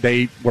behind.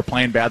 They were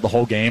playing bad the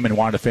whole game and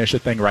wanted to finish the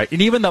thing right.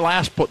 And even the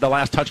last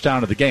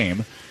touchdown of the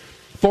game,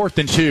 4th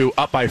and 2,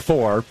 up by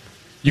 4,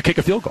 you kick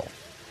a field goal.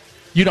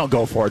 You don't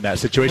go for it in that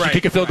situation. Right. You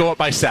kick a field goal up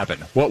by 7.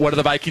 What do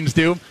the Vikings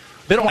do?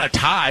 They don't want to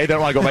tie. They don't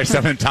want to go by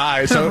 7 and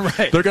tie. So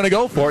they're going to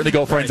go for it. And they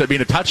go for it. It ends up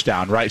being a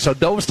touchdown, right? So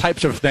those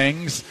types of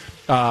things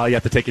you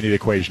have to take into the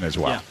equation as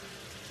well. Yeah.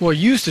 Well, it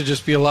used to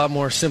just be a lot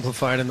more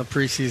simplified in the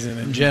preseason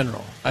in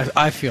general,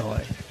 I feel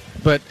like.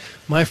 But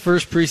my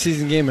first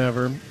preseason game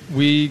ever,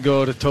 we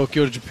go to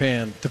Tokyo,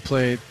 Japan to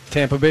play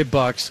Tampa Bay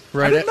Bucks.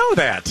 I didn't know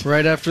that.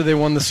 Right after they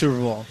won the Super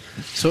Bowl.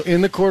 So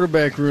in the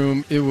quarterback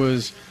room, it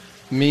was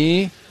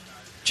me,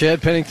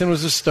 Chad Pennington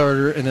was the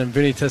starter, and then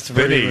Vinny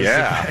Testaverde was the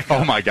backup.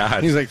 Oh, my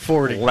God. He's like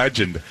 40.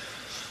 Legend.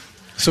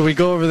 So we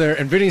go over there,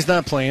 and Vinny's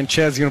not playing.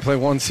 Chad's going to play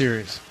one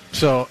series.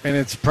 So, and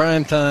it's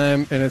prime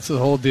time, and it's the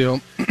whole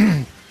deal.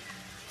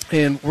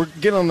 And we're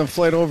getting on the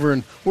flight over,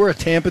 and we're a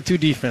Tampa 2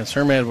 defense,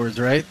 Herm Edwards,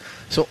 right?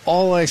 So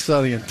all I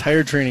saw the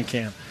entire training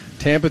camp,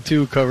 Tampa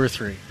 2, cover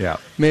 3. Yeah.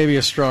 Maybe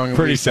a strong.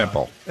 Pretty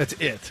simple. That's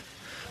it.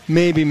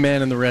 Maybe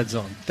man in the red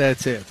zone.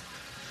 That's it.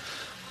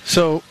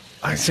 So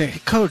I say, hey,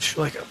 Coach,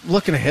 like,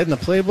 looking ahead in the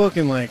playbook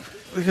and, like,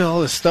 look at all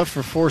this stuff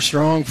for 4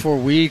 strong, 4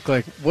 weak.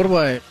 Like, what do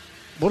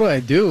I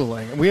do?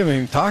 Like, we haven't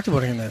even talked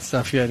about any of that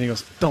stuff yet. And he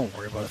goes, don't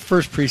worry about it.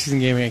 First preseason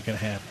game ain't going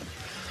to happen.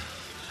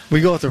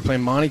 We go out there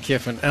playing Monty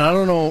Kiffin, and I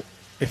don't know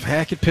if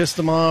Hackett pissed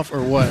him off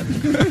or what.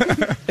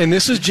 And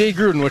this is Jay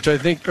Gruden, which I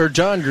think, or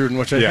John Gruden,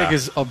 which I think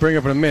is, I'll bring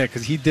up in a minute,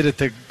 because he did it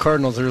to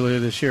Cardinals earlier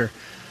this year.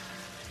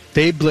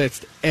 They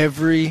blitzed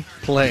every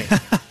play.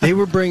 They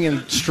were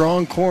bringing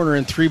strong corner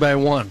in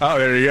 3-by-1. Oh,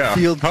 there you go.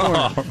 Field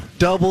corner.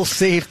 Double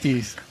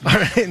safeties. All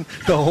right,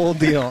 the whole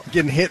deal.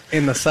 Getting hit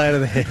in the side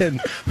of the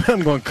head.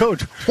 I'm going,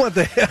 Coach, what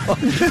the hell?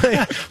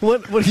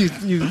 Like, what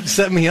you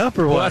set me up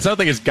or what? Well, that's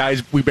another thing is,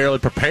 guys, we barely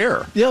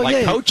prepare.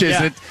 Coaches,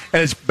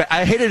 and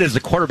I hate it as a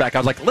quarterback. I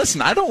was like,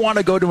 listen, I don't want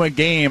to go to a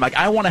game. Like,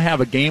 I want to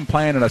have a game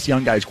plan and us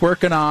young guys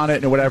working on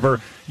it and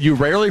whatever. You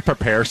rarely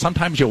prepare.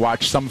 Sometimes you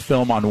watch some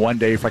film on one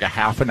day for like a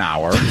half an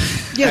hour.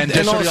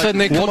 And all of a sudden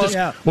they come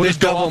up, we'll just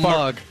go off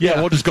mug.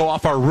 We'll just go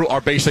off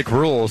our basic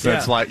rules. Yeah.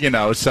 It's like,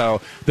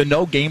 so the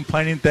no game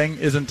planning thing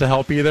isn't to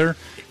help either.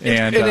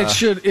 And it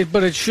should.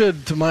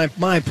 To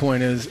my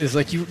point is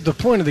like the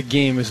point of the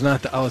game is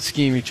not to out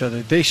scheme each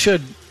other. It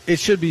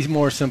should be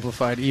more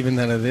simplified even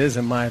than it is,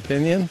 in my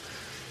opinion.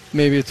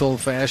 Maybe it's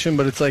old-fashioned,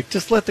 but it's like,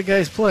 just let the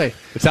guys play.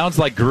 It sounds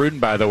like Gruden,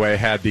 by the way,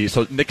 had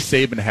so Nick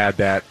Saban had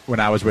that when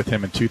I was with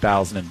him in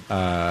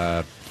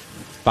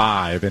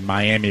 2005 in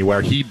Miami, where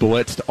he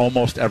blitzed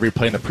almost every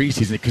play in the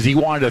preseason because he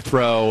wanted to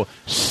throw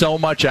so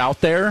much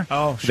out there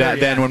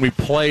then when we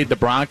played the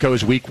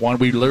Broncos week 1,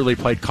 we literally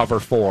played cover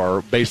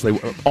 4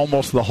 basically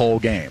almost the whole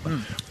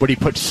game. But he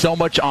put so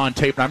much on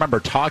tape, and I remember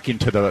talking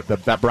to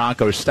that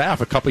Broncos staff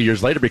a couple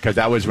years later, because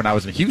that was when I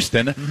was in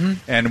Houston,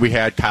 and we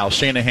had Kyle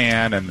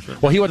Shanahan, and he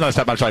wasn't on the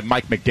staff much, like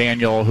Mike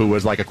McDaniel, who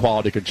was like a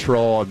quality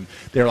control, and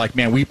they were like,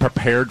 man, we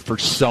prepared for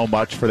so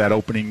much for that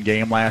opening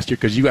game last year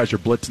because you guys are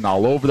blitzing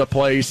all over the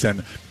place,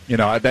 and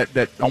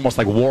that almost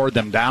like wore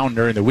them down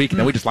during the week, and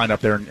then we just lined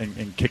up there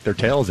and kicked their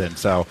tails in.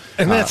 So,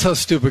 and that's how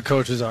stupid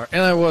coaches are.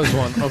 And I was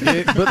one,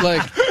 okay? But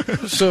like,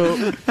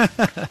 so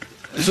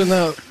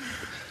now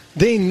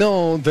they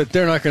know that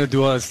they're not going to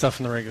do all that stuff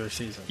in the regular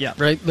season. Yeah.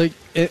 Right? Like,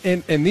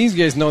 and these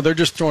guys know they're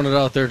just throwing it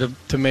out there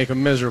to make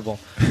them miserable.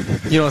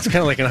 It's kind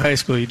of like in high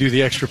school. You do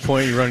the extra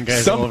point, you run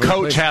guys all over. Some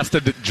coach has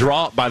to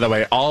draw, by the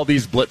way, all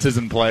these blitzes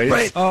in plays.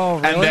 Right. Oh,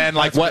 really? And then,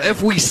 like, what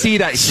if we see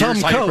that Some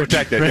here's how you coach,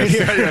 protect it?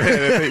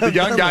 right? The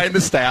young guy in the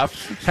staff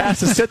has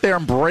to sit there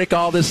and break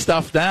all this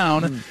stuff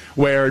down,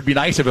 where it'd be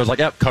nice if it was like,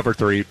 yep, cover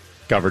 3,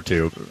 cover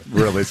 2.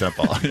 Really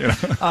simple.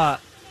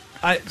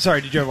 Sorry,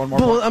 did you have one more?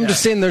 Well, I'm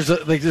just saying there's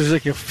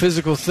like a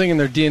physical thing in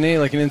their DNA,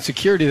 like an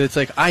insecurity that's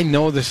like, I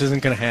know this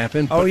isn't going to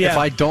happen, but if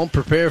I don't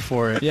prepare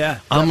for it,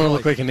 I'm going to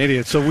look like an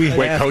idiot. So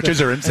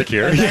coaches are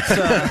insecure.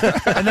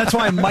 And that's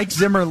why Mike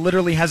Zimmer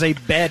literally has a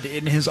bed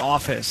in his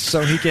office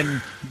so he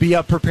can be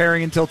up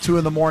preparing until 2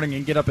 in the morning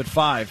and get up at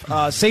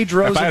 5. Sage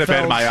Rosenfeld. If I had a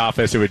bed in my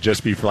office, it would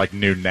just be for like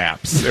noon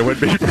naps. It would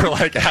be for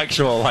like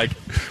actual like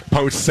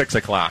post 6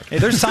 o'clock. Hey,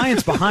 there's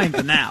science behind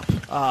the nap.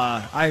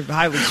 I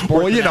highly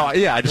support. Well,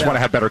 I just want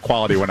to have better quality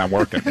when I'm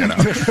working.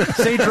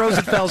 Sage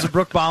Rosenfels and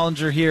Brooke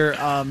Bollinger here.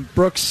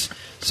 Brooks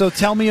So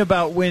tell me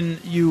about when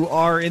you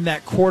are in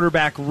that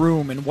quarterback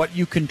room and what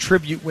you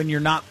contribute when you're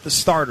not the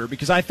starter,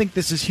 because I think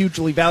this is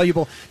hugely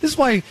valuable. This is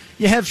why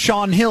you have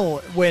Sean Hill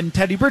when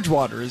Teddy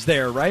Bridgewater is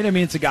there, right? I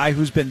mean, it's a guy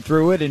who's been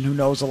through it and who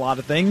knows a lot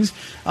of things.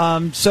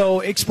 So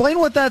explain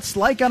what that's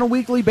like on a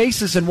weekly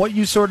basis and what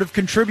you sort of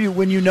contribute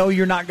when you know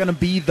you're not going to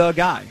be the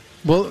guy.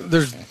 Well,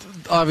 there's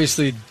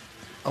obviously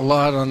a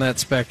lot on that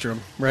spectrum,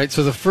 right?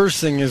 So the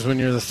first thing is when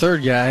you're the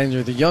third guy and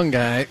you're the young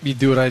guy, you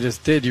do what I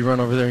just did. You run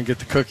over there and get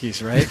the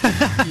cookies, right?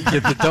 You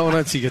get the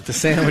donuts, you get the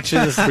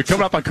sandwiches. We're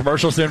coming up on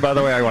commercial soon, by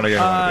the way. I want to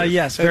get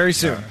yes, very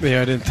soon.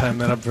 Yeah, I didn't time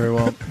that up very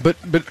well. But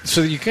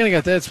so you kind of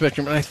got that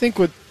spectrum. And I think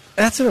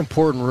that's an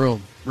important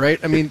room, right?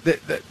 I mean,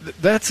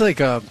 that's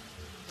like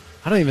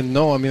I don't even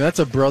know. I mean, that's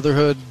a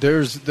brotherhood.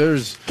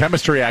 There's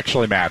chemistry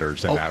actually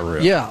matters in that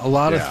room. Yeah, a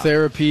lot of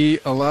therapy,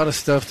 a lot of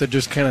stuff that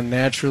just kind of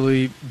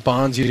naturally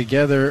bonds you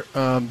together.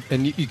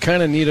 And you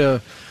kind of need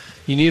a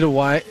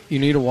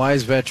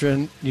wise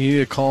veteran. You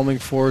need a calming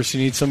force.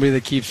 You need somebody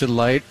that keeps it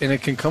light, and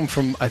it can come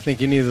from, I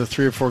think, any of the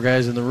 3 or 4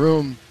 guys in the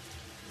room.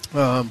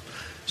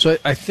 So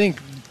I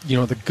think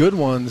the good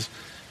ones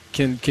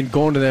can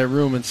go into that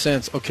room and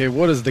sense, okay,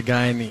 what does the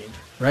guy need,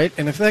 right?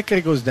 And if that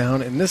guy goes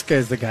down and this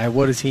guy's the guy,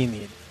 what does he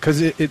need? Because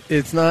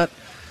it's not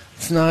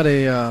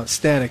a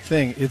static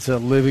thing. It's a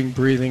living,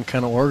 breathing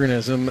kind of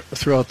organism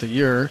throughout the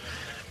year.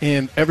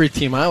 And every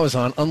team I was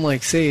on,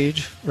 unlike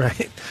Sage,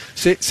 right?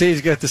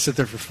 Sage got to sit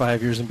there for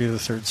 5 years and be the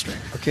third string.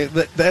 Okay,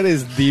 that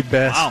is the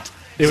best. Wow.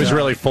 It was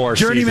really 4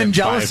 journeyman seasons,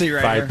 jealousy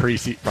five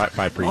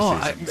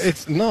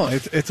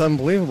preseasons. It's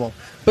unbelievable.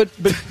 But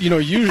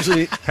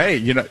usually,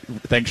 hey,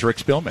 thanks Rick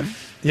Spillman.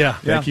 Yeah,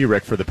 thank you,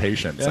 Rick, for the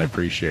patience. I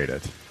appreciate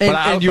it.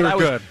 And you were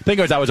good. The thing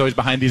was, I was always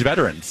behind these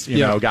veterans. You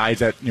know, guys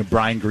that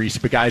Brian Grease,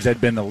 but guys that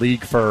had been in the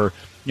league for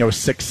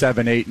 6,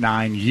 7, 8,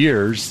 9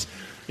 years,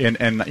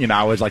 and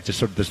I was like just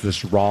sort of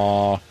this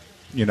raw.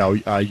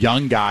 A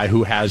young guy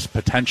who has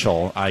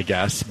potential, I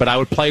guess. But I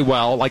would play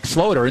well, like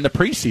Sloter, in the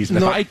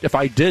preseason. If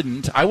I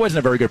didn't, I wasn't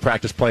a very good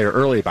practice player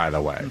early, by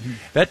the way. Mm-hmm.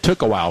 That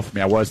took a while for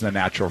me. I wasn't a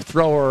natural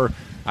thrower.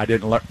 I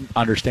didn't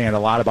understand a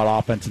lot about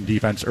offense and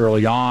defense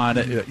early on.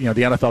 Mm-hmm.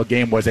 The NFL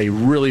game was a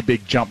really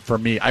big jump for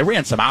me. I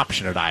ran some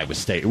option at Iowa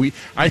State.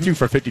 I threw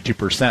for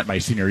 52% my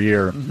senior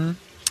year. Mm-hmm.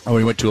 When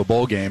we went to a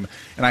bowl game,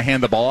 and I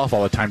hand the ball off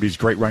all the time to these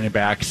great running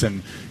backs,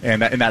 and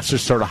that's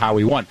just sort of how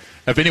we won.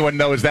 If anyone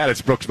knows that,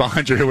 it's Brooks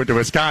Bollinger who went to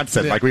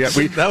Wisconsin. Yeah.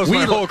 That was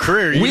my whole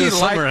career. You just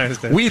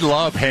summarized it. We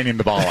love handing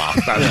the ball off,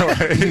 by the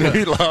way.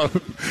 We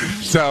love.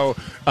 So,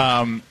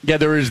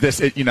 there is this,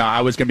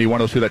 I was going to be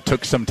one of those people that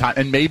took some time,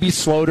 and maybe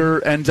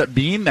Sloter ends up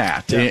being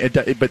that.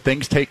 Yeah. But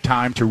things take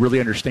time to really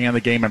understand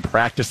the game and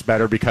practice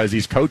better because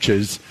these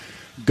coaches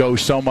go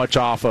so much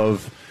off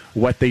of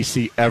what they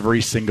see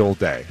every single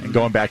day. And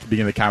going back to the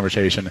beginning of the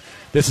conversation,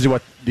 this is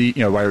what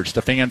whether it's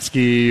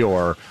Stefanski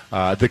or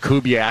the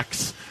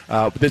Kubiaks,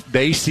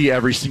 they see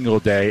every single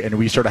day, and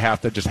we sort of have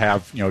to just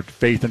have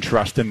faith and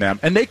trust in them.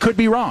 And they could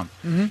be wrong.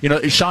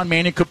 Mm-hmm. Sean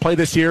Mannion could play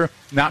this year,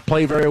 not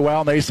play very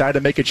well, and they decided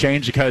to make a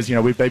change because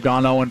they've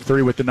gone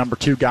 0-3 with the number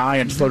 2 guy,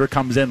 and Sloter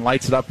comes in,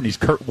 lights it up, and he's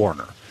Kurt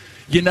Warner.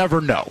 You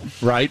never know,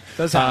 right?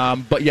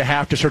 But you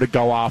have to sort of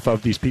go off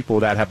of these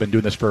people that have been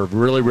doing this for a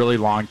really, really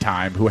long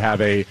time, who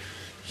have a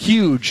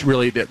huge,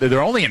 really,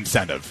 their only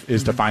incentive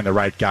is to find the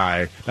right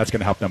guy that's going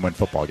to help them win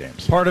football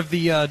games. Part of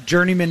the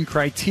journeyman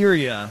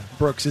criteria,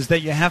 Brooks, is that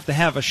you have to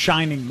have a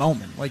shining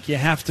moment. Like, you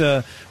have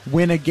to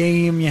win a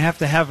game. You have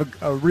to have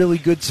a really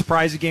good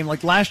surprise game.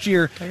 Like last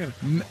year,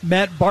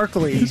 Matt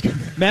Barkley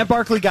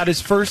got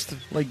his first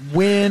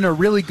win, a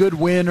really good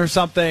win or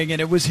something, and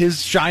it was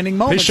his shining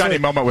moment. His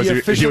shining moment was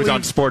he was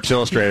on Sports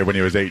Illustrated when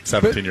he was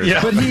 17 years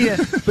old.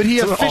 But he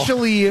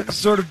officially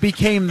sort of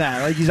became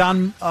that. Like, he's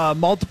on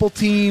multiple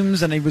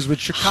teams, and he was with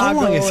Chicago. How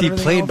long has he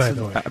played, by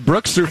the way?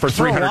 Brooks threw for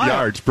 300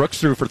 yards. Brooks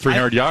threw for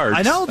 300 yards.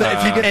 I know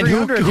that. If you get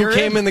 300, who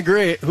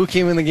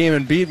came in the game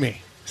and beat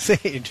me?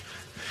 Sage.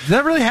 Did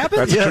that really happen?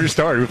 That's a true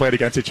story. We played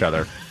against each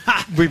other.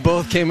 We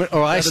both came in.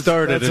 I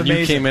started, and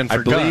you came in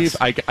for Gus.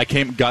 I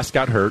believe Gus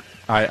got hurt.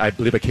 I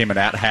believe I came in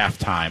at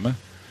halftime.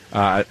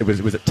 It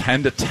was at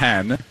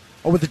 10-10.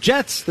 Oh, with the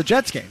Jets game.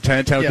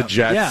 10-10 with the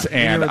Jets,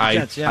 and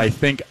I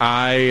think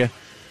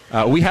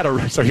we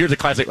had so here's a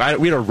classic.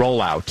 We had a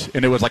rollout,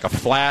 and it was like a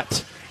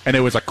flat, and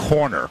it was a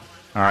corner.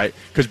 All right,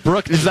 because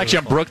Brooke, this is actually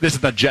on Brooke. This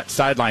is the Jet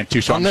sideline too,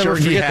 so I'm sure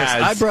he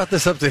has. I brought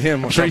this up to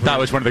him. I'm sure he thought it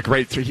was one of the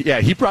great three.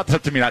 Yeah, he brought this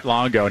up to me not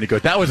long ago, and he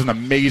goes, "That was an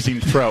amazing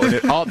throw."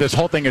 And this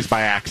whole thing is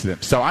by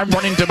accident. So I'm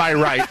running to my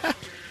right,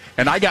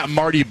 and I got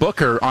Marty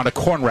Booker on a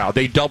corn route.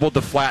 They doubled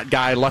the flat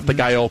guy, left the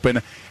guy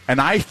open, and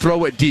I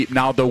throw it deep.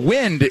 Now the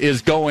wind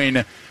is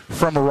going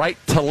from right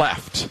to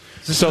left.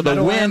 So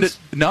the wind,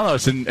 no,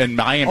 it's in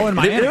Miami. Oh, in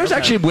Miami. It was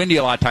actually windy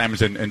a lot of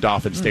times in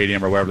Dolphin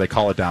Stadium or wherever they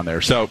call it down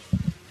there. So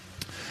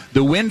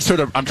the wind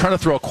I'm trying to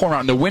throw a corner out,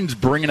 and the wind's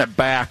bringing it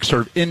back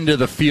sort of into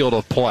the field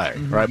of play,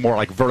 right? More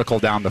like vertical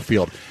down the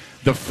field.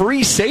 The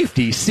free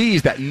safety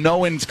sees that no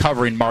one's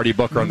covering Marty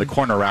Booker on the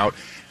corner route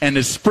and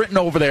is sprinting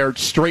over there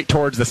straight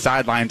towards the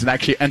sidelines and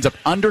actually ends up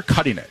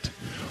undercutting it.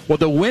 Well,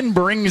 the wind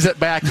brings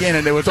it back in,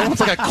 and it was almost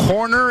like a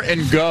corner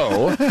and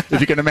go, if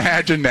you can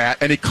imagine that.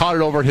 And he caught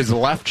it over his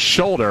left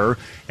shoulder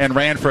and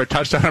ran for a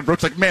touchdown. And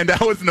Brooks like, man,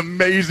 that was an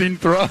amazing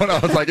throw. And I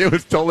was like, it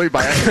was totally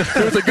by accident.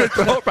 It was a good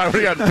throw.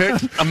 Probably got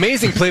picked.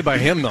 Amazing play by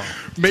him, though.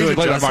 Amazing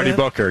play by Marty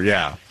Booker,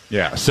 yeah.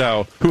 Yeah,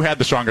 so who had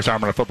the strongest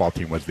arm on a football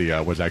team was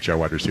actually our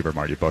wide receiver,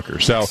 Marty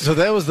Booker. So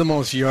that was the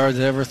most yards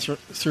I ever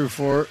threw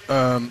for.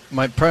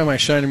 Probably my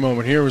shining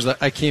moment here was that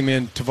I came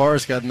in,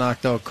 Tavares got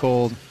knocked out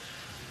cold.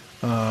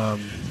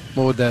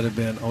 What would that have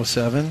been,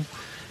 07?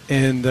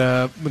 And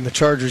in the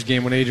Chargers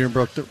game when Adrian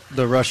broke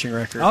the rushing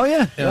record. Oh,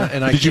 yeah.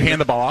 And did you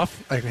hand the ball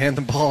off? I hand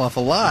the ball off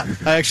a lot.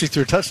 I actually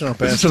threw a touchdown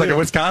pass. This is like a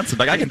Wisconsin.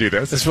 Like, I can do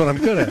this. That's what I'm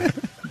good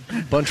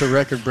at. Bunch of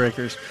record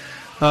breakers.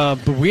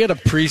 But we had a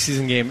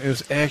preseason game. It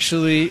was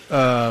actually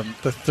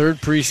the third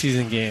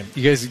preseason game.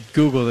 You guys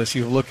Google this.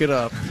 You look it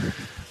up.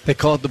 They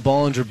call it the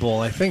Bollinger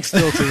Bowl. I think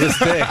still to this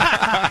day.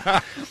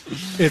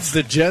 It's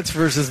the Jets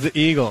versus the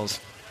Eagles.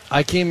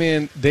 I came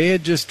in. They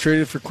had just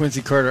traded for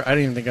Quincy Carter. I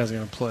didn't even think I was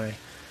going to play.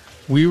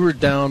 We were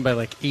down by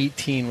like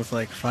 18 with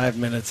like 5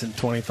 minutes and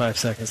 25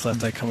 seconds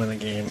left. I come in the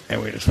game,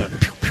 and we just went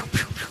pew, pew,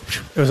 pew, pew,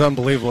 pew. It was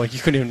unbelievable. Like, you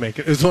couldn't even make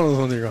it. It was one of those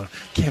ones you're going,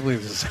 can't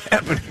believe this is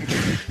happening.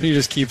 You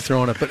just keep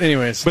throwing it. But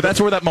anyways. But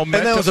that's where that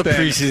momentum. And that was a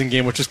preseason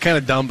game, which was kind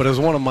of dumb, but it was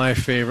one of my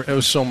favorite. It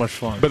was so much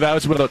fun. But that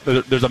was where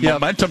there's a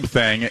momentum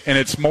thing, and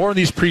it's more in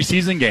these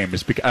preseason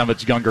games because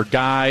it's younger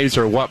guys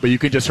or what. But you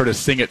can just sort of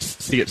see it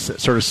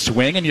sort of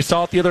swing, and you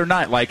saw it the other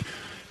night. Like,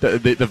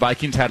 the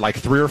Vikings had like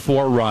 3 or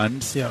 4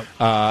 runs,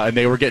 and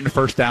they were getting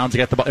first downs to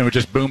get the ball, and it was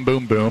just boom,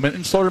 boom, boom.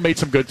 And Slaughter made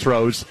some good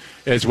throws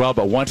as well.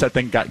 But once that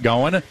thing got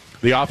going,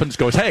 the offense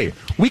goes, "Hey,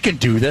 we can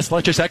do this.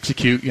 Let's just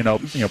execute."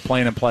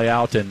 Play in and play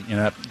out,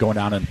 and going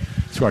down and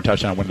scoring a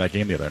touchdown, and winning that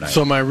game the other night.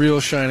 So my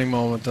real shining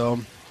moment, though,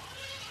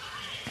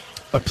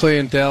 I played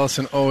in Dallas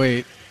in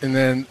 2008. And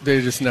then they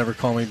just never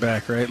call me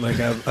back, right? Like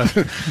I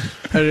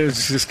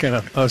was just kind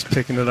of I was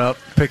picking up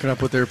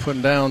what they were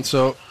putting down.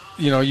 So.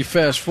 You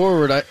fast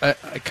forward, I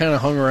kind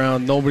of hung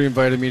around. Nobody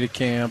invited me to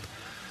camp.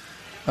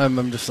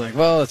 I'm just like,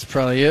 well, that's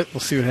probably it. We'll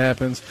see what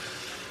happens.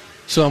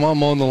 So I'm out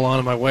mowing the lawn,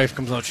 and my wife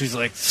comes out. She's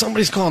like,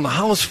 somebody's calling the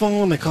house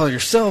phone. They call your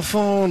cell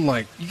phone.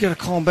 Like, you got to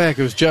call him back.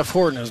 It was Jeff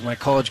Horton. It was my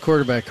college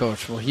quarterback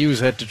coach. Well, he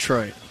was at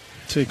Detroit.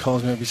 So he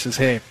calls me up. He says,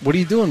 hey, what are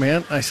you doing,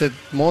 man? I said,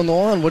 mowing the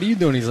lawn. What are you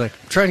doing? He's like,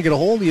 I'm trying to get a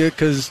hold of you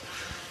because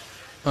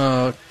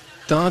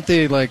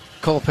Dante,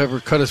 Culpepper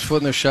cut his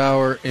foot in the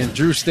shower, and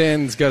Drew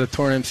Stanton's got a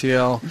torn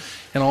MCL,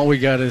 and all we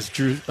got is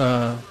Drew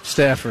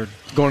Stafford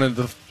going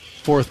into the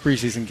 4th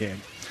preseason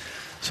game.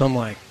 So I'm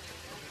like,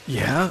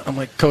 yeah? I'm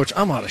like, Coach,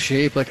 I'm out of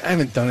shape. Like, I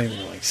haven't done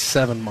anything in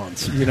 7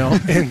 months,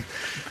 and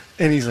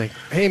he's like,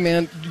 hey,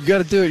 man, you got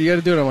to do it. You got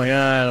to do it. I'm like,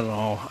 I don't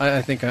know.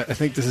 I think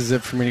this is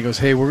it for me. And he goes,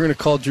 hey, we're going to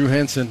call Drew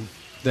Henson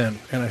then.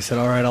 And I said,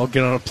 all right, I'll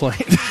get on a plane.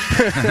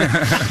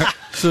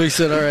 So he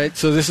said, all right,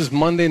 so this is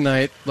Monday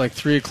night,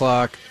 3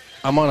 o'clock.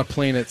 I'm on a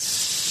plane at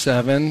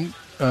 7,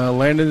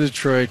 land in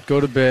Detroit,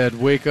 go to bed,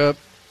 wake up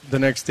the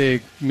next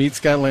day, meet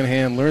Scott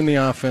Linehan, learn the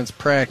offense,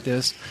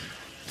 practice,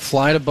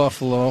 fly to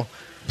Buffalo,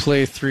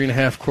 play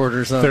 3.5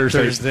 quarters on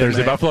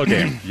Thursday Buffalo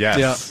game.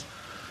 Yes.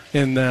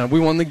 Yeah. And we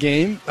won the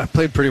game. I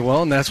played pretty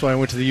well, and that's why I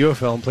went to the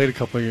UFL and played a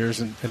couple of years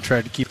and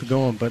tried to keep it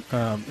going. But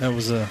that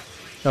was,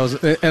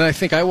 and I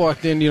think I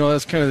walked in,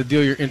 that's kind of the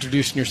deal. You're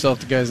introducing yourself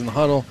to guys in the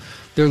huddle.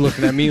 They're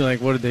looking at me like,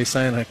 what did they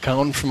sign, an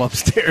accountant from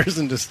upstairs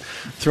and just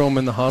throw them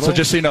in the huddle? So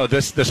just so you know,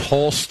 this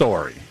whole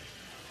story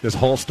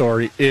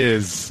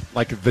is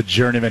like the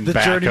journeyman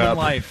backup. The journeyman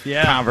life,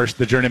 yeah.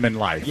 The journeyman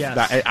life.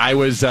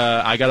 Yes.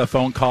 I got a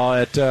phone call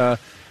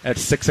at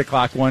 6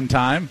 o'clock one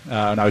time,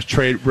 and I was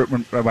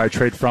when I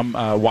traded from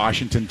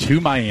Washington to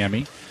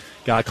Miami.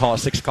 Got a call at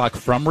 6 o'clock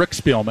from Rick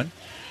Spielman.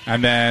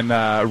 And then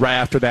right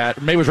after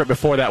that, maybe it was right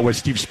before that, was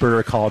Steve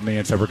Spurrier called me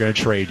and said, we're going to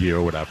trade you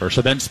or whatever.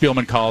 So then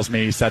Spielman calls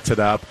me, sets it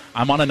up.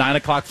 I'm on a 9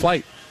 o'clock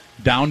flight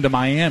down to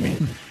Miami.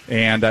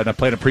 And I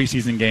played a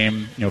preseason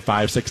game,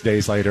 5-6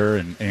 days later,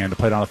 and I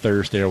played on a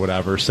Thursday or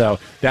whatever. So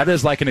that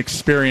is like an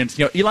experience.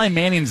 Eli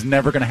Manning's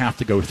never going to have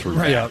to go through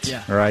that.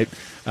 Yeah. All right?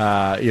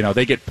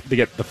 They get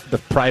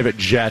the private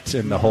jet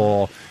and the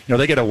whole,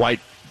 they get a white.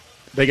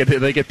 They get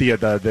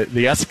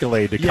the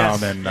Escalade to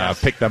come and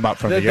pick them up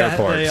from the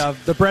airport.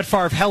 The Brett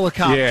Favre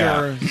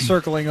helicopter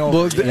circling over.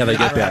 Well, they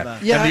get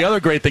that. Yeah. And the other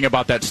great thing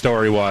about that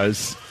story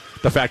was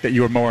the fact that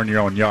you were mowing your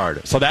own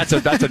yard. So that's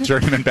a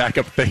journeyman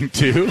backup thing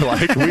too.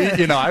 Like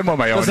I mow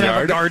my own yard. Doesn't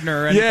have a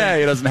gardener or anything. Yeah,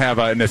 he doesn't have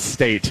an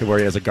estate where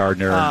he has a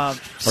gardener or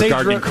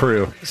gardening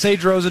crew.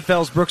 Sage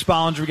Rosenfels, Brooks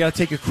Bollinger. We got to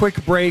take a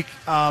quick break.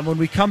 When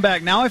we come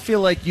back, now I feel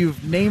like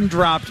you've name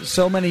dropped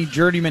so many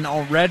journeymen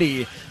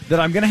already that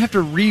I'm going to have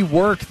to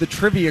rework the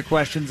trivia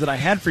questions that I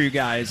had for you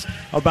guys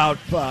about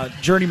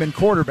journeyman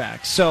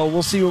quarterbacks. So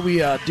we'll see what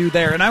we do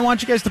there. And I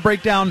want you guys to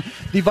break down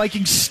the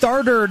Vikings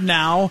starter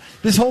now.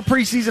 This whole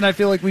preseason, I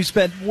feel like we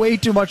spent way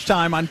too much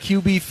time on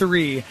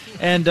QB3.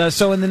 And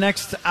so in the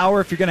next hour,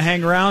 if you're going to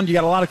hang around, you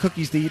got a lot of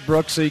cookies to eat,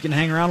 Brooks, so you can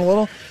hang around a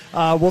little.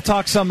 We'll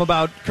talk some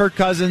about Kirk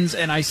Cousins,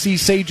 and I see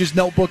Sage's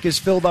notebook is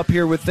filled up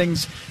here with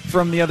things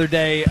from the other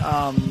day.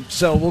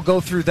 So we'll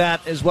go through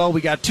that as well.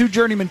 We got 2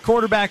 journeyman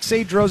quarterbacks,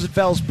 Sage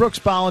Rosenfels, Brooks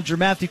Bollinger,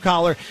 Matthew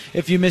Collar.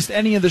 If you missed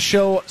any of the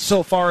show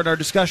so far in our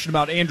discussion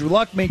about Andrew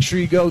Luck, make sure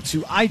you go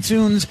to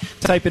iTunes,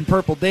 type in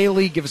Purple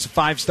Daily, give us a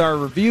 5-star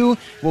review.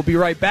 We'll be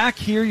right back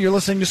here. You're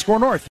listening to Score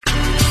North.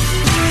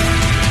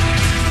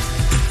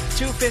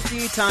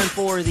 2:50, time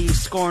for the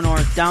Score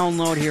North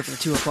download here for the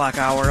 2 o'clock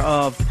hour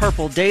of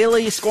Purple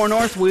Daily. Score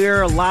North,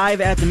 we're live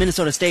at the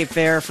Minnesota State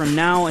Fair from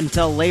now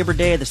until Labor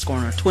Day, the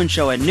Score North Twin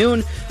Show at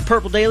noon.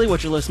 Purple Daily,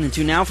 what you're listening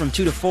to now, from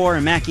 2 to 4,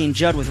 and Mackie and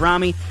Judd with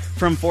Rami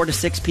from 4 to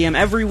 6 p.m.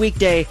 every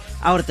weekday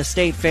out at the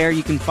State Fair.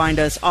 You can find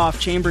us off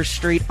Chambers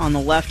Street on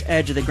the left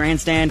edge of the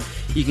grandstand.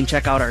 You can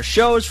check out our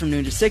shows from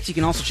noon to 6. You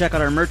can also check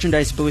out our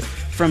merchandise booth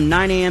from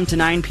 9 a.m. to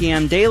 9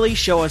 p.m. daily.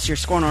 Show us your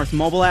Score North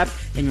mobile app,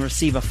 and you'll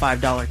receive a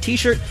 $5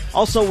 T-shirt.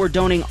 Also, we're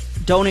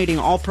donating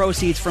all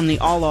proceeds from the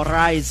All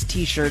Arise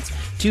T-shirts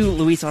to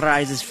Luis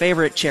Arise's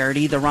favorite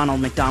charity, the Ronald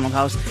McDonald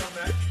House.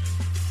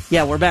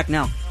 Yeah, we're back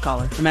now,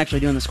 caller. I'm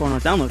actually doing the Score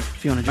North download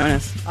if you want to join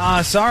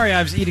us. Sorry,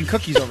 I was eating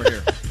cookies over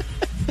here.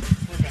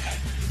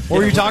 What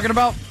were you talking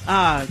about?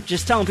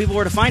 Just telling people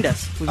where to find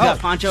us. We've got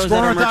ponchos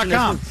at our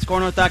merchandise booth.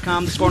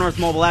 ScoreNorth.com, the Score North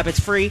mobile app. It's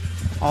free.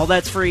 All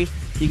that's free.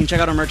 You can check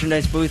out our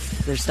merchandise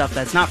booth. There's stuff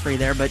that's not free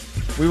there, but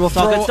we will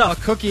throw a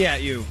cookie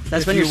at you.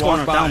 That's been your Score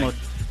North download.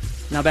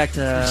 Now back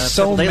to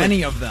so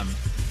many of them.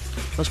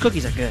 Those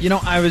cookies are good. You know,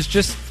 I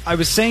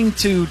was saying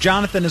to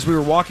Jonathan as we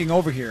were walking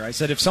over here, I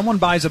said, if someone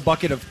buys a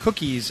bucket of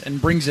cookies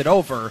and brings it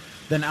over,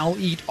 then I'll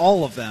eat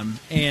all of them,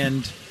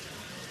 and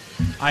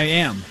I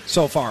am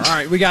so far. All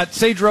right, we got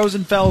Sage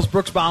Rosenfels,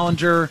 Brooks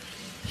Bollinger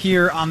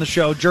here on the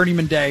show,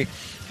 Journeyman Day.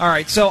 All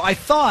right, so I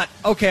thought,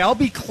 okay, I'll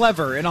be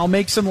clever and I'll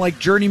make some like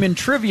journeyman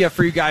trivia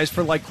for you guys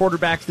for like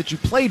quarterbacks that you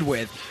played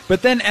with.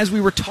 But then as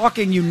we were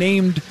talking, you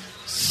named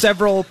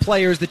several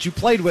players that you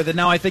played with, and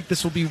now I think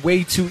this will be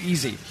way too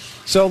easy.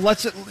 So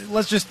let's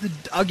just,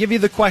 I'll give you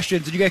the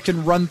questions and you guys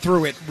can run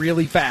through it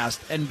really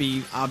fast and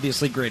be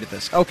obviously great at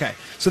this. Okay,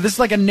 so this is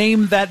like a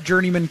name that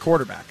journeyman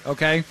quarterback,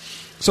 okay?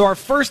 So our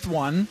first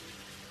one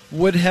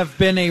would have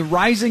been a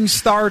rising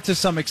star to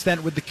some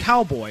extent with the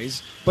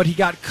Cowboys, but he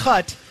got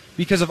cut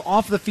because of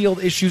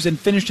off-the-field issues and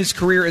finished his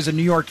career as a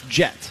New York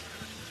Jet.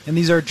 And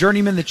these are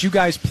journeymen that you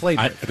guys played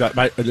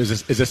with.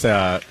 Is this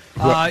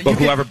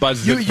whoever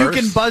buzzes in first? You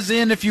can buzz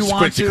in if you want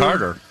Quincy to.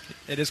 Carter.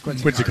 It is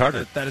Quincy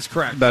Carter. That is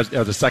correct. That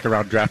was a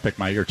second-round draft pick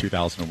my year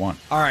 2001.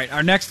 All right,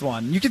 our next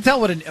one. You can tell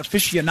what an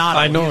aficionado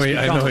I know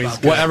he's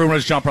good. Well, everyone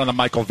was jumping on the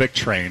Michael Vick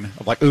train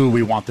of like, ooh,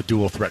 we want the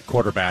dual-threat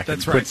quarterback.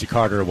 That's and right. Quincy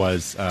Carter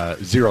was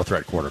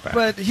zero-threat quarterback.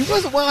 But he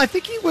wasn't. Well, I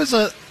think he was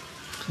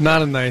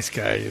not a nice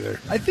guy either.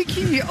 I think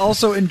he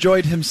also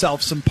enjoyed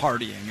himself some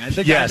partying. I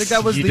think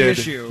that was the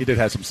issue. He did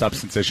have some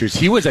substance issues.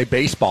 He was a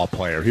baseball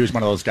player. He was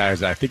one of those guys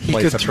that I think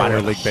played some minor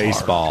league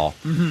baseball.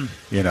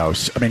 Mm-hmm. You know,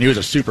 I mean, he was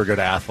a super good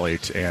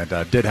athlete and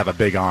did have a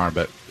big arm,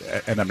 but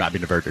ended up not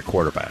being a very good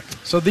quarterback.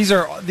 So these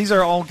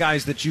are all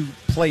guys that you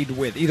played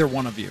with, either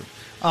one of you.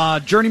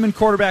 Journeyman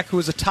quarterback who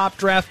was a top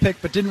draft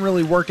pick but didn't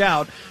really work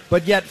out,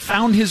 but yet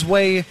found his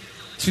way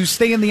to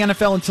stay in the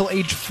NFL until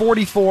age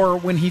 44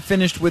 when he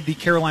finished with the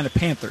Carolina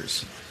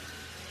Panthers.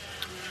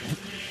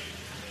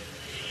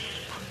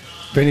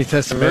 Vinny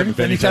Testaverde?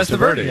 Vinny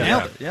Testaverde.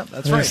 Yeah. Yep,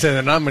 that's I right. said there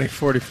are not many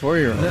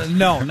 44-year-olds.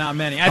 No, not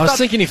many. I was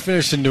thinking he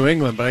finished in New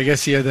England, but I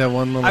guess he had that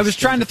one little... I was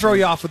trying to throw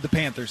you off with the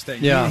Panthers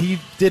thing. Yeah. He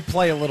did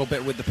play a little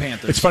bit with the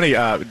Panthers. It's funny,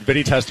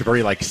 Vinny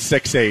Testaverde, like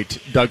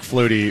 6'8", Doug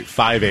Flutie,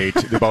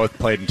 5'8". They both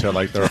played until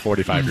like they were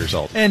 45 years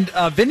old. And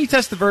Vinny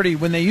Testaverde,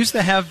 when they used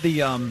to have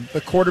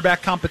the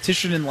quarterback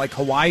competition in like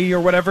Hawaii or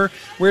whatever,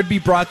 where it'd be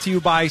brought to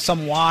you by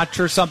some watch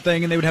or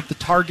something, and they would have the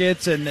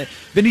targets, and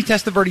Vinny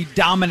Testaverde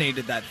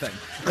dominated that thing.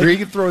 Like, he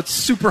could throw it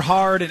super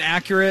hard and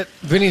accurate.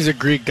 Vinny's a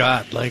Greek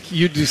god. Like,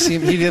 you do see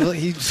him,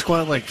 he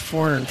squatted like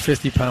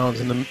 450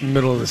 pounds in the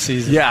middle of the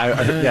season. Yeah,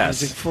 yes.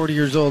 He's like 40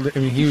 years old. I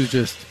mean, he was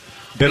just...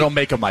 They don't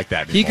make him like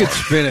that anymore. He could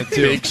spin it,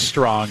 too. Big,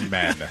 strong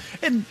men.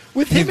 And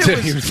with him,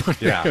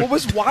 what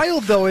was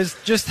wild, though, is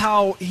just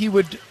how he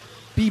would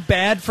be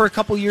bad for a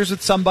couple years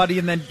with somebody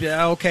and then,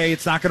 okay,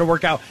 it's not going to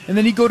work out. And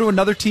then he'd go to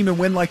another team and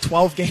win like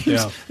 12 games.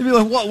 Yeah. They'd be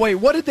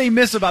like, what did they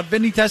miss about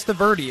Vinny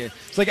Testaverde?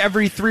 It's like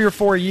every 3 or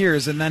 4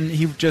 years, and then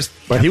he just...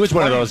 But he was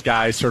one of those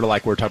guys, sort of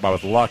like we were talking about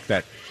with Luck,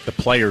 that the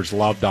players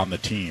loved on the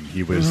team.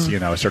 He was,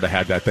 sort of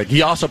had that thing.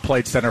 He also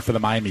played center for the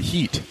Miami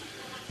Heat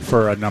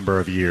for a number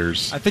of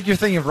years. I think you're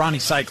thinking of Ronnie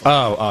Cycling.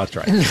 Oh, that's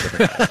right.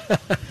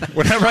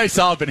 Whenever I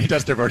saw Vinny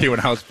Testaverde when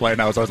I was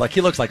playing, I was always like,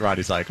 he looks like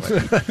Ronnie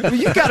Cycling. Well,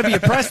 you've got to be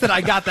impressed that I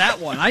got that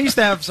one. I used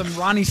to have some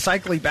Ronnie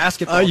Cycling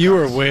basketball. You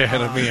were way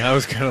ahead of me. I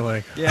was kind of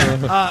like...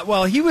 Yeah.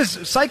 Well,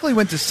 Cycling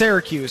went to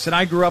Syracuse, and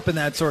I grew up in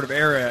that sort of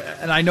era,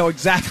 and I know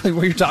exactly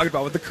what you're talking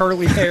about with the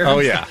curly hair. Oh,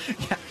 yeah.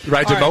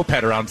 Rides a right.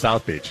 moped around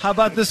South Beach. How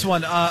about this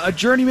one? A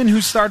journeyman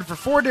who started for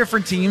 4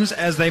 different teams,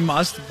 as they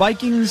must.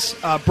 Vikings,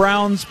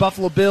 Browns,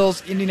 Buffalo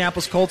Bills,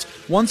 Indianapolis Colts.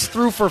 Once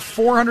threw for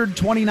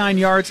 429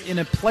 yards in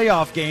a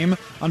playoff game.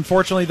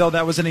 Unfortunately, though,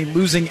 that was in a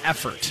losing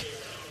effort.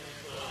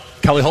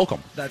 Kelly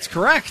Holcomb. That's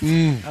correct.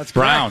 That's correct.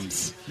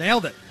 Browns.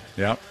 Nailed it.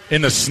 Yep.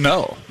 In the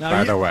snow,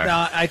 by the way.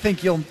 Now, I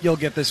think you'll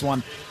get this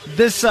one.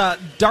 This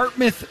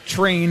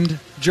Dartmouth-trained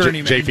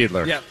journeyman. Jay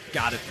Fiedler. Yep,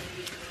 got it.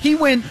 He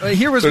went.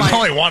 There's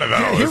only one of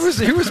those.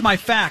 Here was my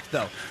fact,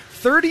 though.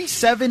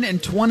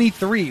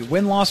 37-23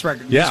 win-loss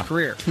record in his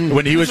career.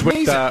 When he was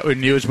with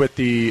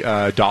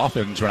the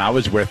Dolphins, when I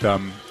was with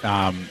them,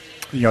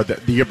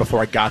 the year before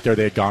I got there,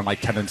 they had gone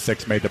like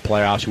 10-6, made the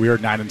playoffs. We were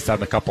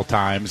 9-7 a couple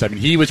times. I mean,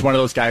 he was one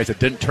of those guys that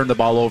didn't turn the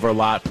ball over a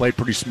lot, played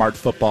pretty smart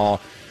football,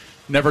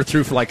 never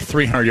threw for like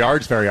 300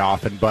 yards very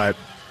often, but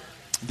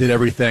did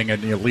everything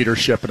and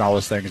leadership and all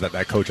those things that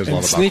coaches love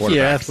about quarterbacks. Sneaky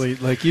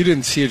athlete. Like, you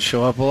didn't see it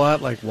show up a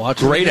lot, like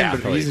watching Great him,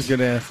 athlete. but he's a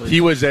good athlete. He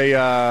was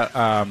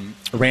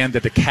ran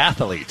the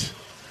decathlete.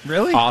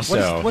 Really?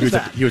 Also, what is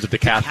that? He was a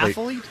decathlete.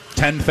 Decathlete?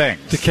 10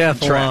 things.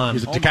 Decathlon. He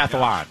was a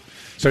decathlon.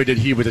 So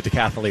he was a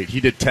decathlete. He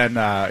did 10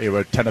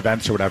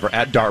 events or whatever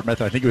at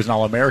Dartmouth. I think he was an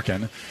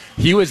All-American.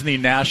 He was in the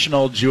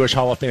National Jewish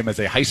Hall of Fame as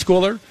a high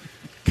schooler,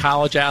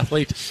 college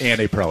athlete, and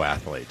a pro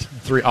athlete.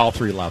 All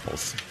three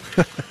levels.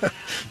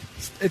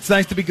 It's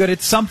nice to be good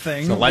at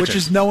something, which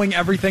is knowing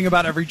everything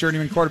about every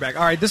journeyman quarterback.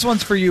 All right, this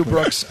one's for you,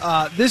 Brooks.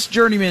 This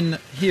journeyman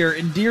here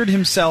endeared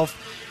himself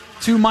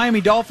to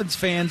Miami Dolphins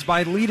fans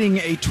by leading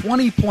a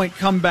 20-point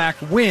comeback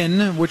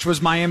win, which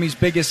was Miami's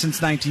biggest since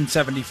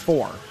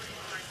 1974.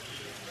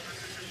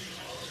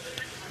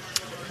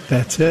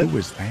 That's it. Who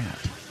was that?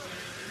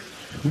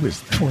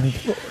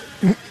 24.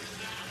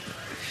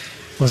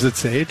 Was it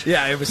Sage?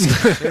 Yeah, it was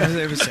Sage.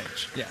 It was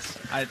Sage. Yes.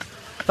 I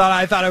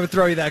thought I would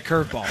throw you that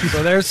curveball.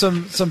 So there's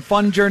some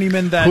fun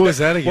journeymen that. Who was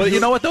that against? Well,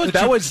 you know what though?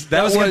 That was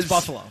against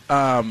Buffalo.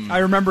 I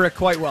remember it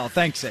quite well.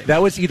 Thanks, Sage.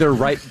 That was either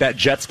that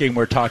Jets game we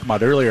were talking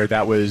about earlier.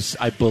 That was,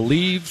 I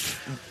believe,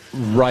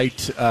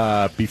 right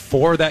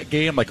before that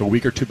game, like a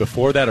week or two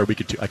before that, or a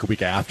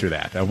week after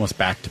that, almost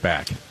back to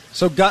back.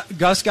 So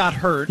Gus got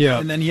hurt, yeah,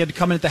 and then he had to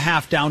come in at the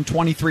half down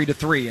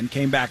 23-3 and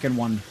came back and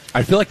won.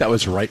 I feel like that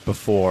was right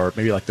before,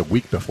 maybe like the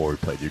week before we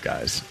played you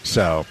guys.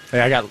 So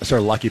I got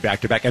sort of lucky back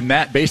to back. And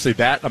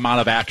that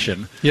amount of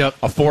action,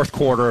 a fourth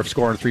quarter of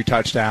scoring 3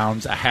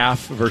 touchdowns, a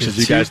half versus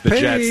you guys, the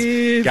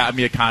Jets, got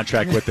me a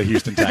contract with the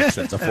Houston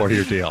Texans, a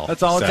 4-year deal.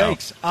 That's all it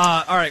takes.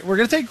 All right, we're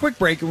going to take a quick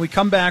break, and we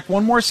come back.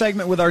 One more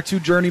segment with our two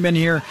journeymen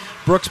here,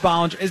 Brooks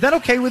Bollinger. Is that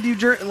okay with you,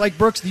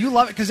 Brooks? Do you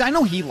love it? Because I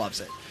know he loves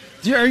it.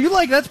 Are you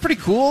like, that's pretty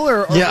cool?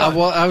 Or yeah, what?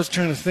 well, I was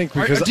trying to think.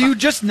 Because do you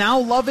just now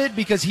love it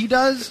because he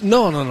does?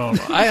 No.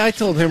 I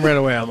told him right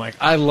away, I'm like,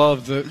 I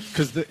love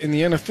because in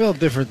the NFL,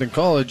 different than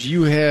college,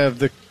 you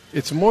have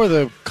it's more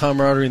the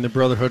camaraderie and the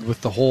brotherhood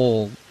with the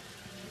whole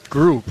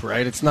group,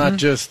 right? It's not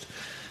just,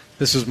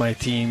 this is my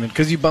team, and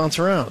because you bounce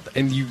around,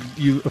 and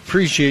you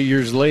appreciate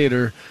years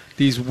later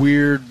these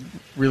weird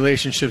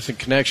relationships and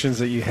connections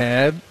that you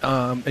had,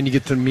 and you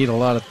get to meet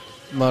a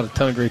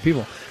ton of great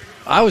people.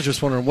 I was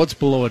just wondering what's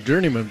below a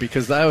journeyman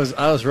because I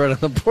was right on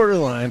the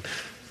borderline.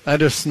 I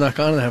just snuck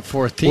on that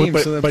fourth team.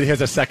 But he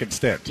has a second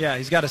stint. Yeah,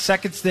 he's got a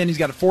second stint. He's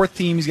got a fourth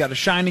team. He's got a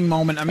shining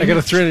moment. I mean, I got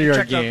a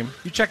 300-yard game.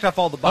 You checked off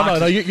all the boxes. Oh,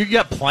 no, you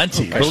got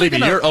plenty. Okay. Believe me,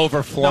 you're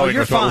overflowing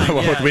with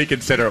what we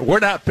consider. We're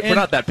not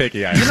that picky.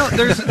 You know,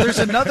 there's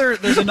another.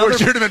 We're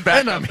journeyman back.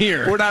 And I'm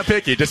here. We're not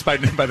picky, just by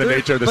the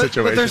nature of the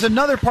situation. But there's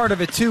another part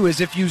of it too. Is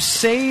if you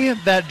say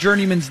that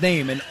journeyman's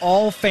name and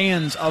all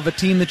fans of a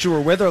team that you were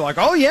with are like,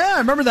 oh yeah, I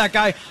remember that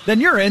guy, then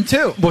you're in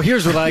too. Well,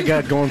 here's what I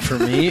got going for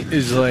me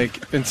is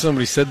like, and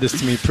somebody said this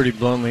to me pretty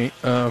bluntly.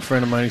 A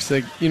friend of mine, he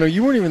said,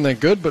 you weren't even that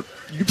good, but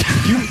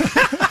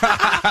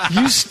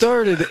you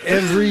started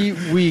every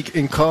week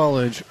in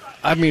college.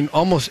 I mean,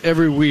 almost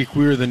every week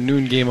we were the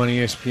noon game on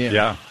ESPN.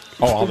 Yeah.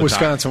 All the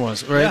Wisconsin time.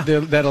 was, right? Yeah.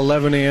 That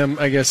 11 a.m.,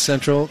 I guess,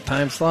 Central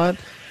time slot.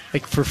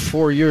 Like, for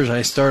 4 years,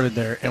 I started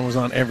there and was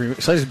on every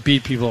week. So I just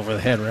beat people over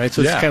the head, right?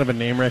 So it's kind of a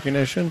name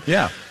recognition.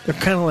 Yeah. They're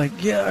kind of like,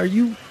 yeah, are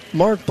you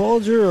Mark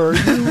Bulger, or are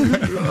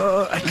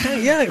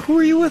you? Who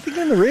are you with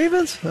again? The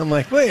Ravens? I'm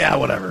like, well, yeah,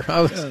 whatever.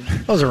 I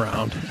was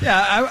around.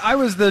 Yeah, I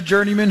was the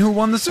journeyman who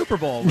won the Super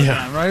Bowl.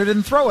 Time, right? Who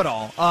didn't throw it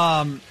all.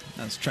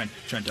 That's Trent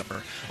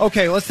Dipper.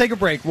 Okay, let's take a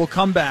break. We'll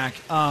come back.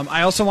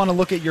 I also want to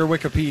look at your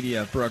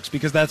Wikipedia, Brooks,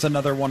 because that's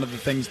another one of the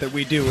things that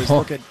we do is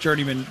look at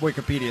journeyman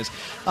Wikipedias.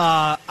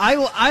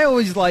 I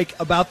always like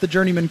about the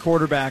journeyman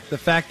quarterback the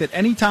fact that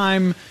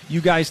anytime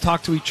you guys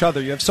talk to each other,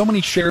 you have so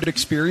many shared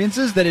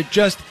experiences that it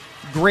just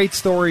great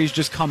stories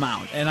just come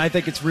out. And I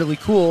think it's really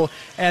cool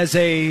as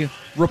a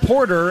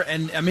reporter,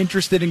 and I'm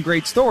interested in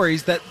great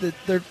stories, that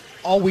they're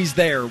always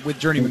there with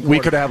journeyman. We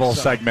could have a whole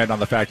segment on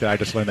the fact that I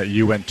just learned that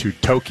you went to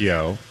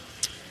Tokyo,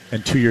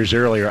 and 2 years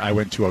earlier I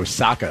went to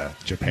Osaka,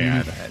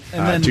 Japan,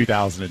 in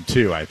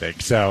 2002, I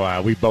think.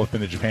 So we've both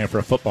been to Japan for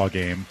a football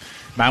game.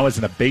 Mine was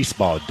in a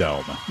baseball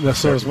dome.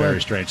 That's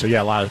very strange. So,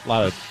 yeah, a lot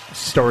of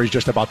stories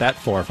just about that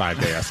 4 or 5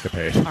 day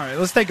escapade. All right,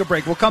 let's take a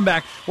break. We'll come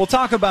back. We'll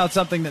talk about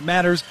something that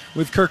matters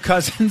with Kirk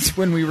Cousins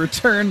when we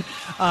return.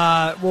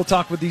 We'll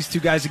talk with these two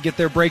guys and get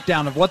their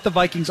breakdown of what the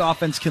Vikings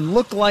offense can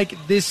look like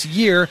this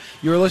year.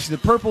 You're listening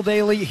to Purple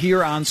Daily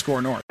here on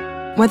Score North.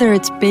 Whether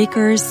it's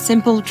Baker's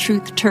Simple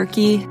Truth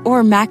Turkey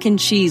or mac and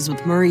cheese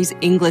with Murray's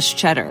English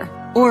Cheddar,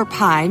 or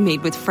pie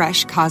made with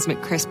fresh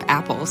Cosmic Crisp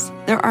apples.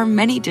 There are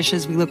many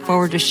dishes we look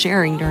forward to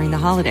sharing during the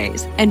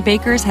holidays, and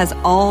Baker's has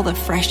all the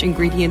fresh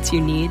ingredients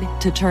you need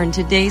to turn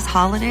today's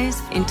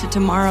holidays into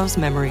tomorrow's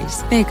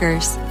memories.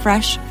 Baker's,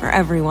 fresh for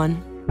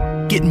everyone.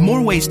 Get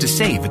more ways to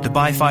save at the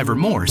Buy 5 or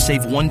More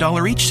Save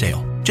 $1 each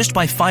sale. Just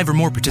buy 5 or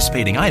more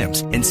participating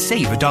items and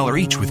save $1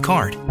 each with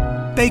card.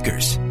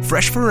 Baker's,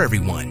 fresh for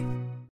everyone.